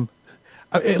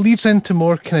 it leads into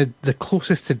more kind of the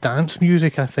closest to dance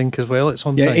music, I think, as well. It's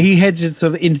sometimes. Yeah, he heads it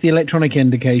sort of into the electronic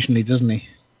end occasionally, doesn't he?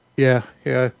 Yeah,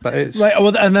 but it's right.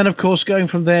 Well, and then of course going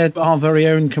from there, our very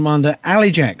own commander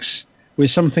Ali Jax with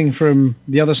something from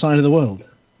the other side of the world.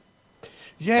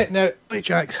 Yeah, now Ali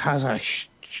Jax has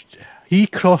he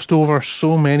crossed over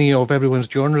so many of everyone's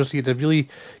genres. He had a really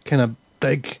kind of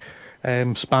big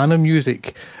span of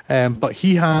music, but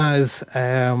he has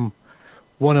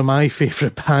one of my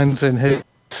favourite bands in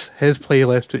his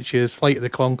playlist, which is Flight of the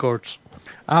Conchords.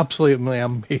 Absolutely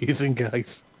amazing,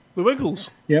 guys. The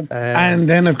Wiggles. Yep. And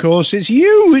then, of course, it's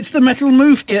the Metal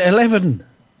Mufti at 11.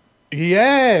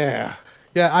 Yeah,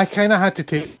 I kind of had to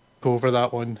take over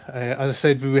that one. As I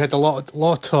said, we had a lot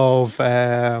of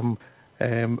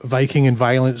Viking and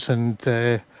violence, and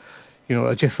I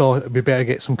just thought it'd be better to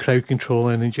get some crowd control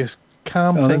in and just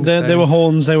calm things down. There were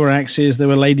horns, there were axes, there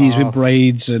were ladies with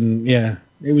braids, and yeah.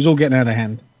 It was all getting out of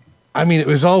hand. I mean, it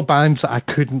was all bands that I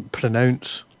couldn't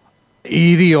pronounce.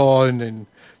 Aerion and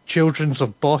Children's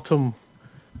of Bottom.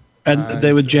 And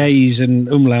there were J's and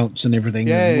umlauts and everything.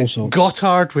 Yeah, and all sorts.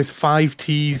 Gotthard with 5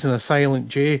 T's and a silent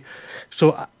J.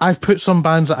 So I've put some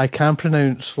bands that I can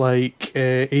pronounce, like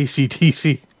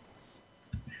AC/DC.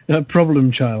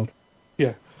 Problem Child.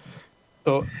 Yeah.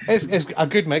 So it's a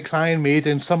good mix. Iron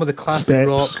Maiden, some of the classic Steps.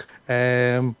 rock.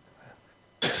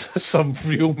 Some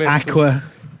real metal. Aqua,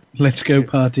 Let's Go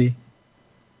Party.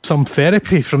 Some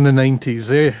Therapy from the 90s.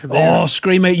 There. Oh,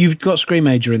 Scream Major. You've got Scream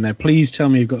Major in there. Please tell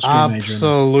me you've got Scream Major in there.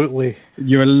 Absolutely.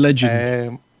 You're a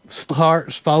legend.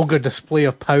 Hearts, Vulgar Display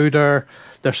of Powder.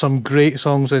 There's some great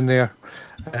songs in there.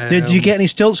 Did you get any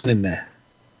Stiltskin in there?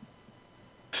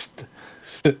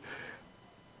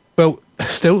 Well,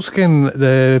 Stiltskin,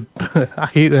 I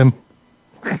hate them.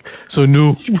 So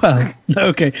no. Well,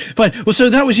 okay, fine. Well, so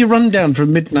that was your rundown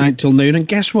from midnight till noon, and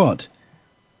guess what?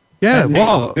 Yeah,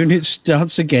 what? And it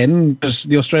starts again, because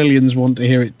the Australians want to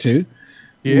hear it too.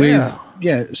 Yeah.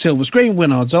 With, Silver Screen,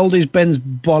 Winard's Oldies, Ben's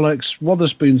Bollocks,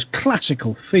 Wotherspoon's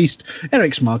Classical Feast,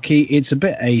 Eric's Marquee, It's a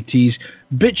Bit 80s,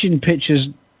 Bitchin' Pictures,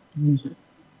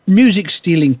 Music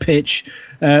Stealing Pitch,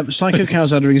 Psycho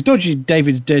Cow's Utterings, Dodgy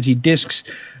David's Dirty Discs,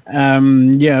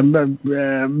 Midden's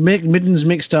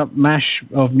Mixed Up Mash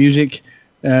of Music,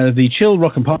 the Chill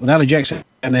Rock and Pop with Ali Jackson,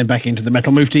 and then back into the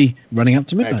Metal Mufti, running up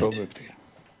to midnight. Metal Mufti.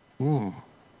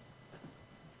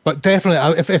 But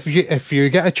definitely, if you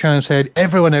get a chance,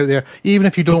 everyone out there, even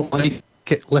if you don't like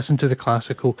it, listen to the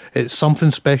classical. It's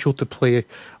something special to play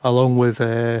along with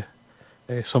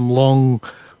some long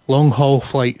haul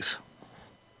flights.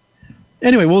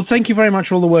 Anyway, well, thank you very much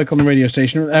for all the work on the radio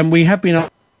station. And we have been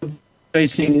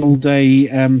updating all day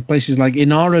places like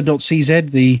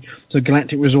Inara.cz, the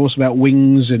galactic resource about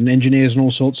wings and engineers and all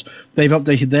sorts. They've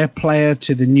updated their player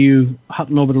to the new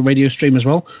Hutton Orbital radio stream as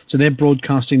well. So they're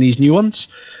broadcasting these new ones.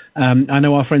 I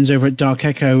know our friends over at Dark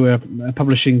Echo are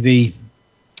publishing the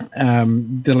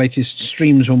latest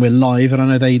streams when we're live, and I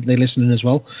know they listen in as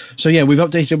well. So yeah, we've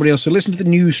updated everybody else. So listen to the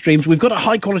new streams. We've got a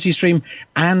high quality stream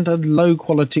and a low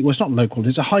quality. Well, it's not low quality.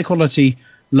 It's a high quality,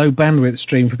 low bandwidth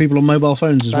stream for people on mobile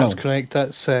phones as well. That's correct.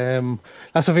 That's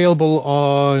available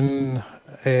on.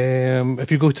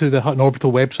 If you go to the Hutton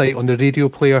Orbital website on the radio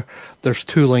player, there's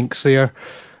 2 links there.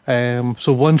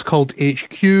 So one's called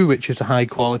HQ, which is a high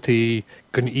quality,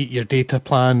 going to eat your data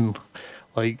plan,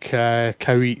 like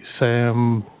cow eats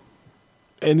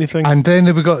Anything. And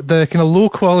then we got the kind of low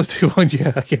quality one.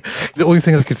 Yeah, the only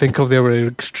things I could think of there were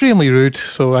extremely rude,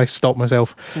 so I stopped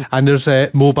myself. And there's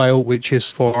mobile, which is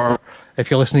for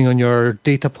if you're listening on your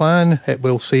data plan, it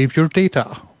will save your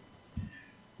data.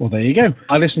 Well, there you go.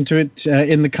 I listened to it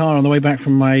in the car on the way back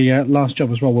from my last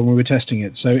job as well when we were testing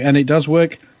it. So, and it does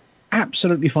work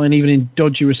absolutely fine, even in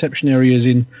dodgy reception areas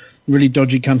in really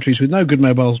dodgy countries with no good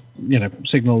mobile,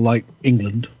 signal like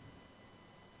England.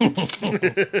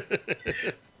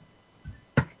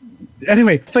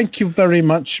 Anyway, thank you very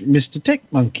much, Mr. Tech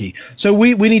Monkey. So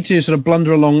we need to sort of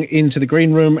blunder along into the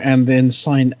green room and then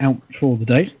sign out for the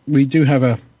day. We do have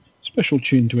a special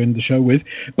tune to end the show with,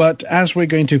 but as we're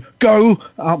going to go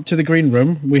up to the green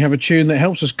room, we have a tune that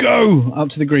helps us go up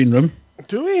to the green room.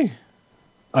 Do we?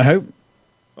 I hope.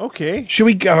 Okay. Shall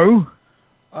we go?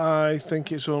 I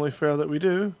think it's only fair that we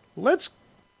do. Let's...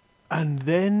 And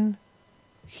then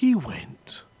he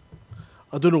went.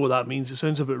 I don't know what that means. It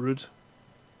sounds a bit rude.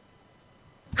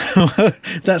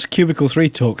 That's Cubicle 3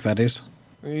 talk, that is.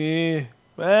 Yeah.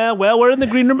 Well, we're in the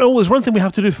green room. Oh, there's one thing we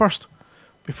have to do first.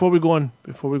 Before we go on.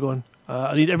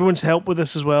 I need everyone's help with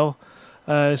this as well.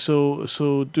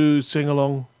 So do sing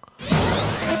along.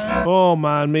 Oh,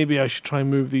 man, maybe I should try and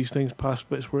move these things past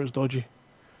bits where it's dodgy.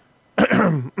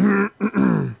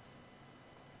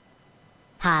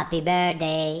 Happy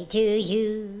birthday to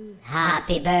you.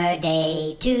 Happy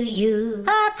birthday to you.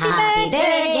 Happy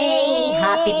birthday.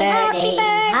 Happy birthday.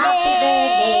 Happy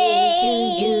birthday to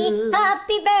you.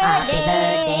 Happy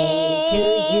birthday to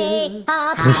you.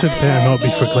 This had better not be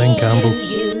for Glenn Campbell.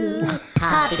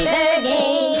 Happy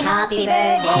birthday. Happy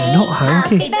birthday. I'm not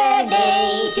hanky. Happy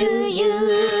birthday to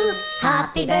you.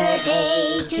 Happy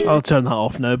birthday to you. I'll turn that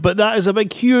off now. But that is a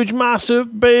big, huge, massive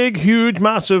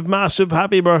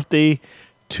happy birthday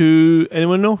to...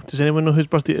 Anyone know? Does anyone know whose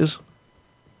birthday it is?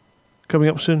 Coming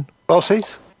up soon.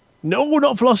 Flossie's? No,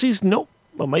 not Flossie's. No.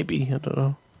 Well, might be. I don't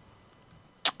know.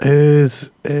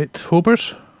 Is it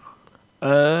Hobart?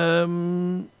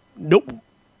 Nope.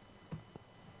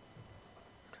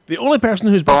 The only person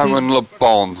whose birthday... Simon Le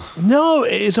Bon. No,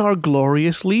 it is our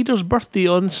glorious leader's birthday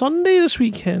on Sunday this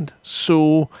weekend.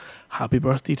 So, happy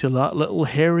birthday to that little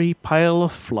hairy pile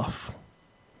of fluff.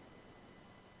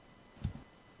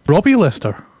 Robbie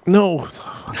Lister? No,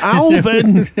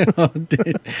 Alvin.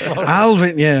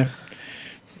 Alvin, yeah.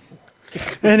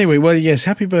 Anyway, well, yes,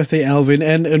 happy birthday, Alvin,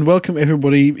 and welcome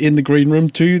everybody in the green room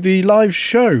to the live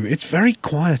show. It's very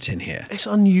quiet in here. It's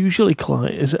unusually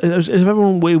quiet. Is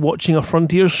everyone away watching a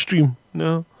Frontier stream?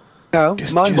 No. No,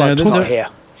 mine won't. Not here.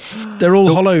 They're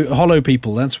all hollow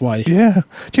people, that's why. Yeah,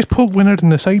 just poke Winard in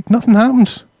the side, nothing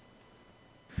happens.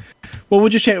 Well, we'll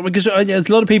just check, because there's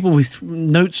a lot of people with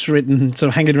notes written sort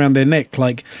of hanging around their neck,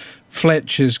 like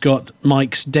Fletch has got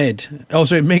Mike's dead. Oh,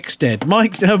 sorry, Mick's dead.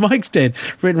 Mike's dead.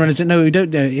 Written around his... No, we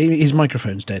don't know. His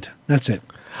microphone's dead. That's it.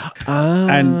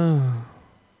 And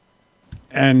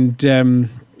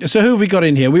so who have we got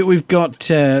in here? We've got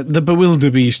the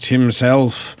Bewilderbeast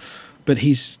himself, but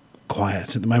he's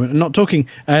quiet at the moment and not talking.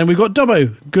 And we've got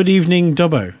Dobbo. Good evening,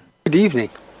 Dobbo. Good evening.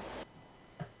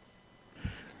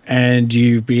 And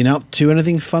you've been up to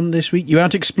anything fun this week? You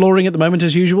out exploring at the moment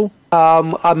as usual?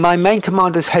 My main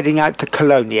commander's heading out to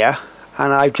Colonia,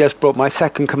 and I've just brought my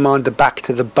second commander back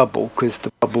to the bubble, because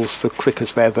the bubble's the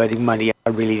quickest way of earning money.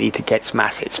 I really need to get some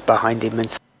assets behind him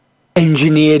and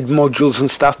engineered modules and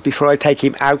stuff before I take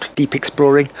him out deep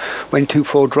exploring when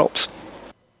 2-4 drops.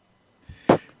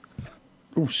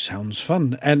 Oh, sounds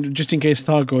fun. And just in case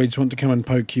Thargoids want to come and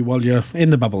poke you while you're in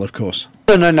the bubble, of course.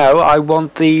 No. I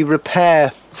want the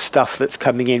repair stuff that's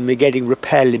coming in. We're getting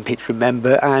repair limpets,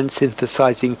 remember, and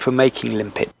synthesizing for making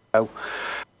limpets. So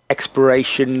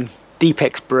deep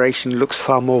exploration looks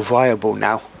far more viable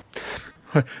now.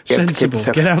 Sensible.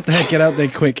 Get out there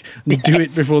quick. And do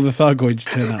it before the Thargoids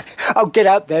turn up. I'll get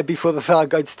out there before the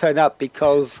Thargoids turn up,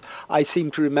 because I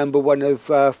seem to remember one of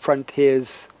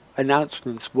Frontier's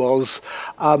announcements was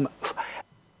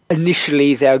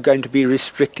initially they're going to be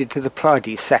restricted to the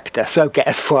Pleiades sector, so get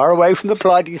as far away from the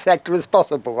Pleiades sector as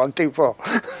possible on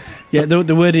 2-4. Yeah,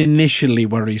 the word initially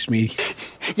worries me.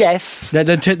 Yes.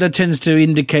 That tends to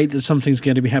indicate that something's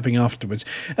going to be happening afterwards.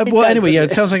 Well, anyway, yeah,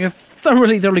 it sounds like a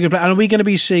thoroughly good plan. And are we going to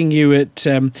be seeing you at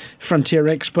Frontier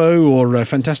Expo or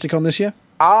Fantasticon this year?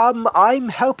 I'm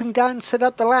helping Dan set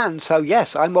up the land, so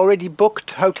yes, I'm already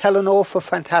booked hotel and all for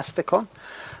Fantasticon.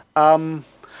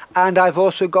 And I've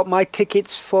also got my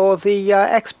tickets for the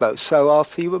expo, so I'll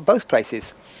see you at both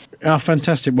places.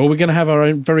 Fantastic. Well, we're going to have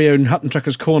our very own Hutton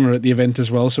Truckers Corner at the event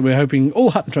as well, so we're hoping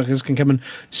all Hutton Truckers can come and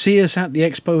see us at the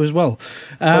expo as well.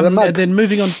 And then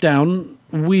moving on down,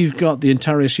 we've got the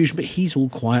Antarius Fusion, but he's all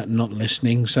quiet and not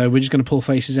listening, so we're just going to pull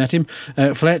faces at him.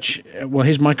 Fletch, well,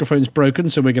 his microphone's broken,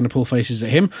 so we're going to pull faces at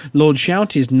him. Lord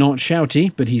Shout is not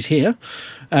shouty, but he's here.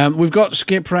 We've got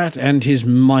Skip Rat and his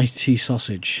mighty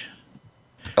sausage.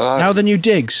 How are the new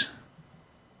digs?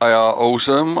 They are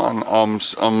awesome.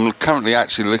 I'm currently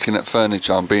actually looking at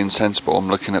furniture. I'm being sensible. I'm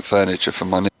looking at furniture for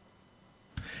money.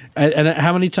 And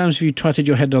how many times have you twatted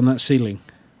your head on that ceiling?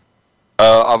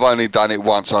 I've only done it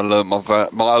once. I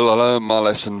learned my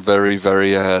lesson very,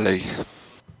 very early.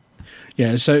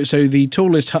 Yeah, so the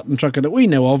tallest Hutton trucker that we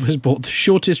know of has bought the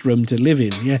shortest room to live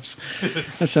in. Yes,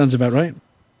 that sounds about right.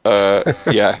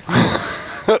 Yeah.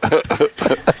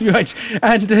 Right,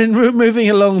 and then we're moving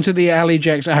along to the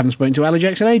Alleyjacks. I haven't spoken to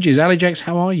Alleyjacks in ages. Alleyjacks,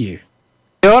 how are you?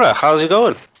 Alright, how's it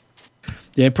going?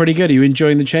 Yeah, pretty good. Are you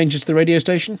enjoying the changes to the radio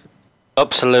station?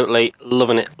 Absolutely,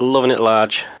 loving it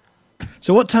large.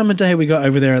 So what time of day have we got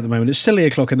over there at the moment? It's silly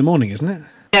o'clock in the morning, isn't it?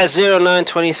 Yeah,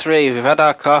 09:23. We've had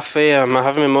our coffee, I'm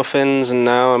having my muffins, and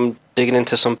now I'm digging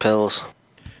into some pills.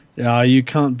 Yeah, you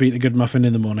can't beat a good muffin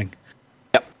in the morning.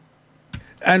 Yep.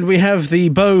 And we have the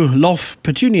Beau Lof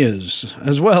Petunias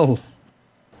as well.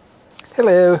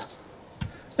 Hello.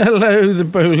 Hello, the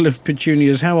Beau Lof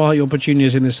Petunias. How are your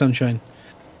petunias in the sunshine?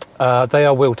 They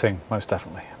are wilting, most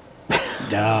definitely.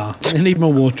 Yeah, they need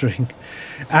more watering.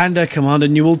 And Commander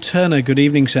Newell Turner, good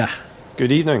evening, sir.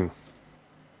 Good evening.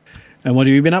 And what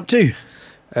have you been up to?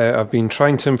 I've been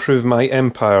trying to improve my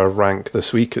Empire rank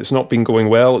this week. It's not been going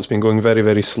well, it's been going very,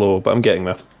 very slow, but I'm getting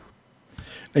there.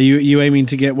 Are you aiming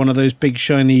to get one of those big,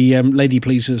 shiny lady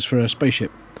pleasers for a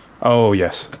spaceship? Oh,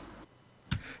 yes.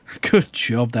 Good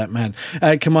job, that man.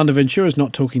 Commander Ventura's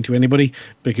not talking to anybody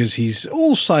because he's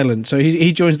all silent, so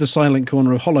he joins the silent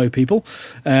corner of Hollow people.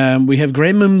 We have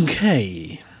Graham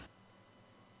M.K.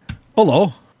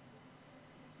 Hello.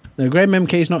 No, Graham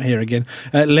M.K. is not here again.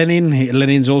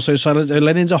 Lenin's also silent.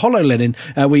 Lenin's a Hollow Lenin.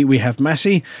 We have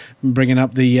Massey bringing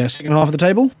up the second half of the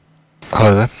table.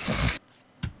 Hello there.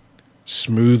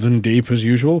 Smooth and deep as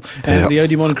usual. The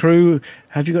Odimon crew,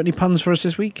 have you got any puns for us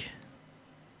this week?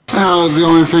 The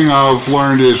only thing I've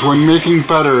learned is when making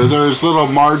butter, there's little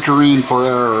margarine for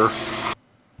error.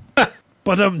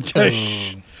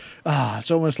 Tush.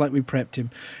 It's almost like we prepped him.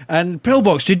 And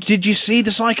Pillbox, did you see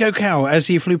the Psycho Cow as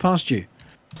he flew past you?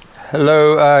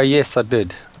 Hello, yes, I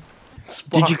did.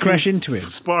 Did you crash into him?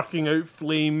 Sparking out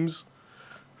flames.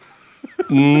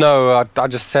 No, I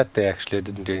just sat there, actually. I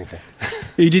didn't do anything.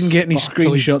 You didn't get any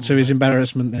screenshots of his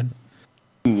embarrassment then?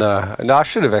 No, I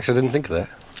should have, actually. I didn't think of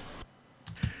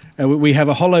that. We have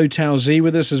a Hollow Tau Z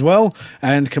with us as well,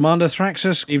 and Commander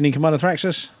Thraxus. Evening, Commander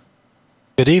Thraxus.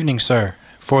 Good evening, sir.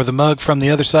 For the mug from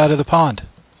the other side of the pond.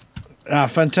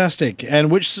 Fantastic.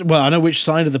 And I know which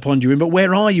side of the pond you're in, but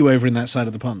where are you over in that side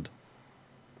of the pond?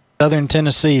 Southern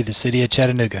Tennessee, the city of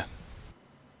Chattanooga.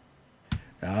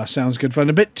 Sounds good fun.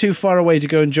 A bit too far away to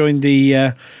go and join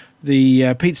the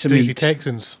pizza meet. Crazy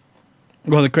Texans.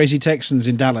 Well, the Crazy Texans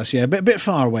in Dallas, yeah. A bit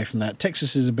far away from that.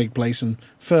 Texas is a big place and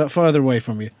further away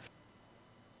from you.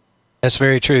 That's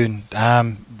very true.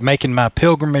 I'm making my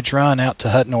pilgrimage run out to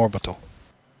Hutton Orbital.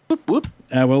 Whoop, whoop.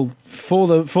 Well, for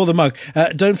the mug.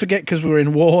 Don't forget, because we're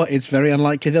in war, it's very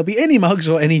unlikely there'll be any mugs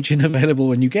or any gin available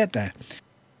when you get there.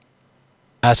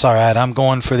 That's all right. I'm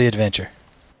going for the adventure.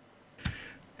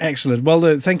 Excellent.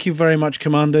 Well, thank you very much,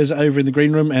 Commanders, over in the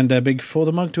green room, and a big for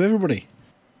the mug to everybody.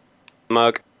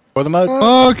 Mug. For the mug.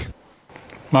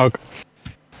 Mug.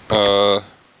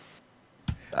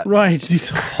 Right. These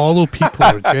hollow people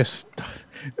are just...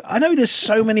 I know there's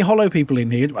so many hollow people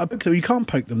in here. You can't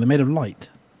poke them. They're made of light.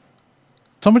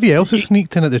 Somebody else has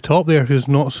sneaked in at the top there who's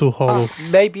not so hollow.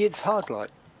 Maybe it's hard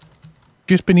light.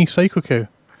 Just beneath Psycho Cow.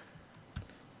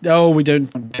 Oh, we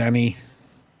don't, Danny.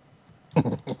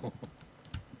 FYI,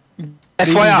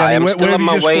 I'm still on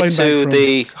my way to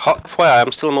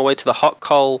the hot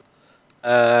coal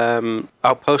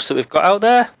outpost that we've got out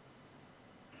there.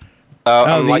 The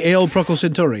Eol Procol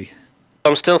Centauri.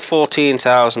 I'm still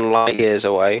 14,000 light years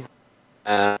away.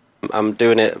 I'm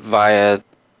doing it via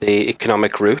the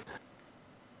economic route.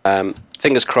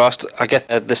 Fingers crossed, I get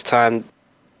there this time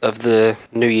of the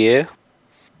new year.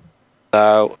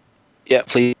 So, yeah,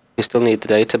 please, we still need the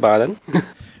data by then.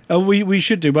 We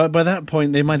should do, but by that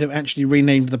point they might have actually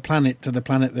renamed the planet to the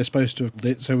planet they're supposed to have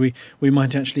lit, so we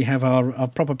might actually have our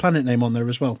proper planet name on there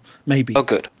as well. Maybe. Oh,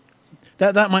 good.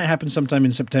 That might happen sometime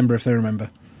in September if they remember.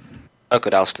 Oh,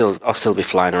 good. I'll still be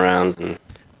flying around. And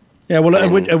yeah, well,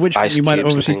 at which point you might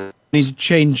obviously need to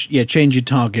change your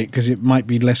target because it might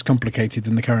be less complicated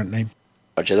than the current name.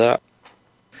 Roger that.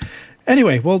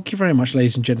 Anyway, well, thank you very much,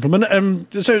 ladies and gentlemen.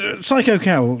 So, Psycho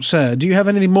Cow, sir, do you have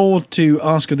anything more to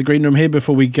ask of the Green Room here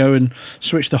before we go and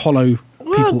switch the hollow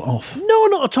people off? No,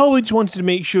 not at all. We just wanted to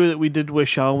make sure that we did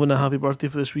wish Alvin a happy birthday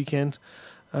for this weekend.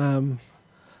 Otherwise,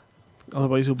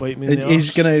 he'll bite me in the He's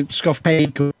arse. going to scoff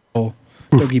cake or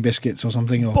doggy biscuits or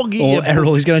something. Or yeah,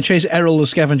 Errol. He's going to chase Errol the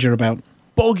scavenger about.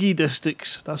 Boggy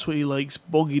distics. That's what he likes.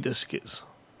 Boggy biscuits.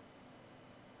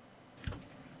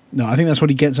 No, I think that's what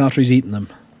he gets after he's eaten them.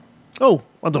 Oh,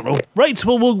 I don't know. Right,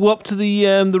 well, we'll go up to the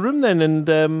room then,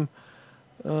 and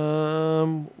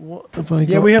what have I got?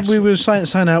 Yeah, we will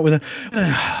sign out with a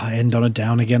end on a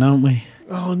down again, aren't we?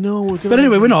 Oh no, But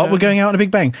anyway, we're not. We're going out in a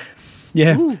big bang.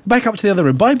 Yeah, back up to the other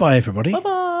room. Bye, everybody.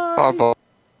 Bye. I'll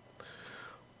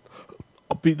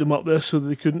beat them up there so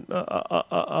they couldn't.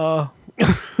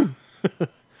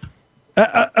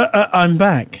 I'm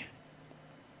back.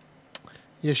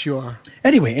 Yes, you are.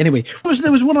 Anyway,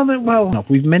 there was one other. Well, no,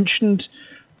 we've mentioned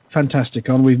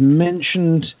Fantasticon. We've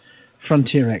mentioned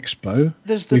Frontier Expo.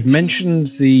 We've mentioned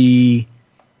the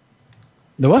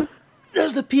what?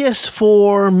 There's the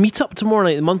PS4 meetup tomorrow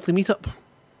night, the monthly meetup.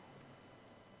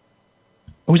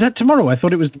 Oh, was that tomorrow? I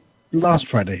thought it was last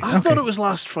Friday. I thought it was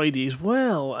last Friday as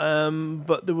well,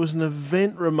 but there was an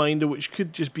event reminder, which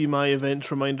could just be my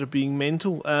events reminder being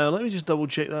mental. Let me just double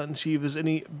check that and see if there's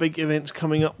any big events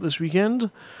coming up this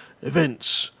weekend.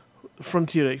 Events.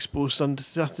 Frontier Expo,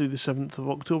 Saturday the 7th of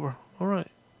October. All right.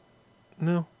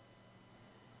 No.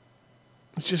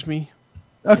 It's just me.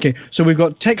 Okay, so we've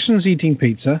got Texans eating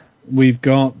pizza. We've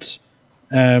got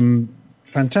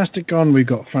Fantasticon. We've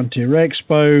got Frontier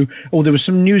Expo. Oh, there was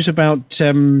some news about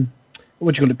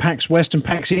what do you call it, PAX West and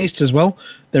PAX East as well.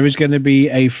 There is going to be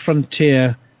a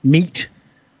Frontier meet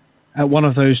at one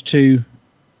of those two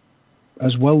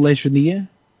as well later in the year.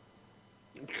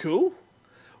 Cool.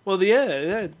 Well,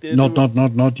 yeah.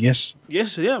 Not. Yes.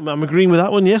 Yes, yeah, I'm agreeing with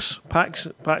that one. Yes, PAX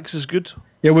is good.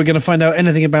 Yeah, we're going to find out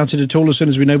anything about it at all as soon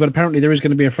as we know. But apparently there is going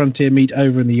to be a Frontier meet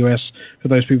over in the US for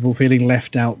those people feeling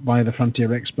left out by the Frontier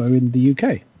Expo in the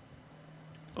UK.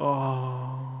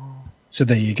 Oh. So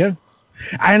there you go.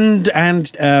 And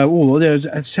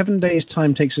 7 days'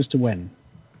 time takes us to when?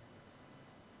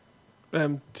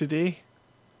 Today.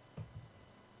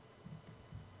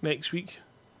 Next week.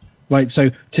 Right,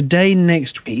 so today,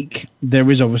 next week,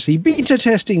 there is obviously beta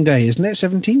testing day, isn't it?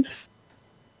 17th?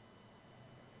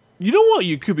 You know what?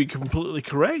 You could be completely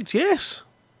correct. Yes.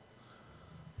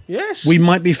 Yes. We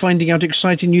might be finding out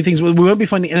exciting new things. Well, we won't be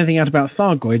finding anything out about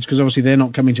Thargoids because obviously they're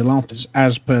not coming till after,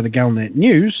 as per the Galnet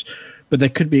news. But there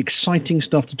could be exciting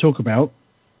stuff to talk about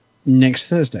next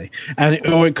Thursday.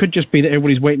 Or it could just be that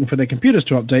everybody's waiting for their computers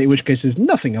to update, in which case there's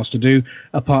nothing else to do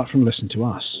apart from listen to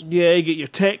us. Yeah, you get your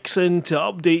techs in to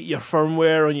update your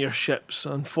firmware on your ships.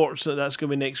 Unfortunately, that's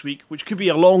going to be next week, which could be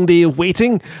a long day of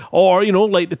waiting. Or,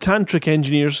 like the Tantric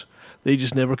engineers, they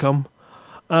just never come.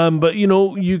 But,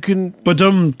 you can...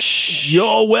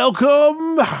 You're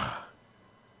welcome!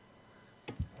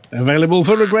 Available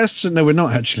for requests? No, we're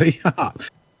not, actually.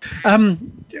 We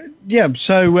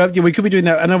could be doing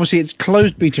that. And obviously it's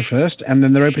closed beta first, and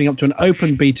then they're opening up to an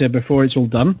open beta before it's all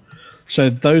done. So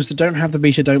those that don't have the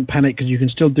beta, don't panic, because you can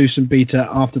still do some beta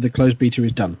after the closed beta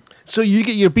is done. So you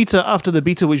get your beta after the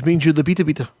beta, which means you're the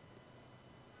beta.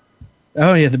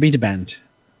 Oh, yeah, the beta band.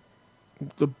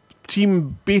 The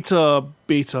team beta.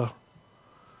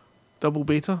 Double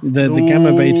beta? The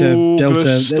gamma beta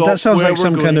delta. That sounds like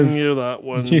some kind of... that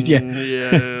one. Yeah.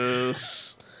 Yes.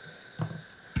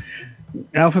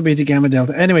 Alpha, beta, gamma,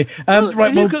 delta. Anyway, there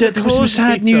was some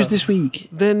sad news this week.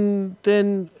 Then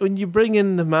when you bring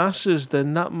in the masses,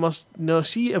 then that must... No,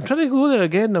 see, I'm trying to go there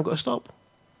again. I've got to stop.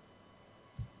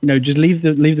 No, just leave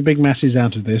the big masses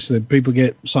out of this. So people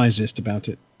get sizist about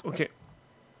it. Okay.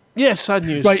 Yes, sad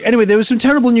news. Right, anyway, there was some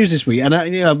terrible news this week.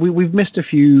 And we've missed a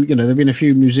few... there have been a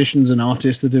few musicians and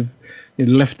artists that have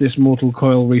left this mortal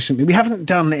coil recently. We haven't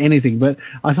done anything, but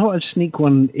I thought I'd sneak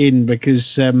one in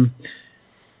because...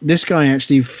 this guy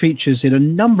actually features in a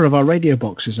number of our radio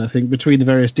boxes, I think, between the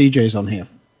various DJs on here.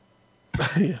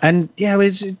 Yeah. And,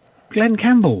 it's Glenn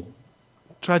Campbell.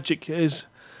 Tragic it is.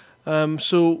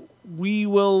 So we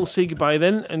will say goodbye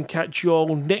then and catch you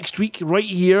all next week right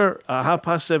here at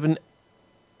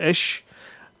 7:30-ish.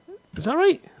 Is that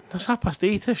right? That's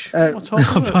 8:30-ish.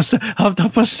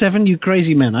 Half past 7, you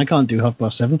crazy man. I can't do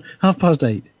 7:30.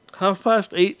 8:30.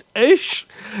 8:30-ish.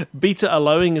 Beta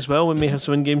allowing as well. We may have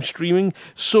some in-game streaming.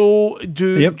 So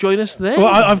join us then. Well,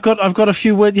 I've got a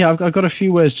few words. Yeah, I've got a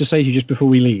few words to say to you just before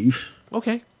we leave.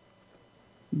 Okay.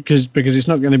 Because it's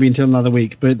not going to be until another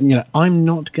week. But I'm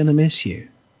not going to miss you.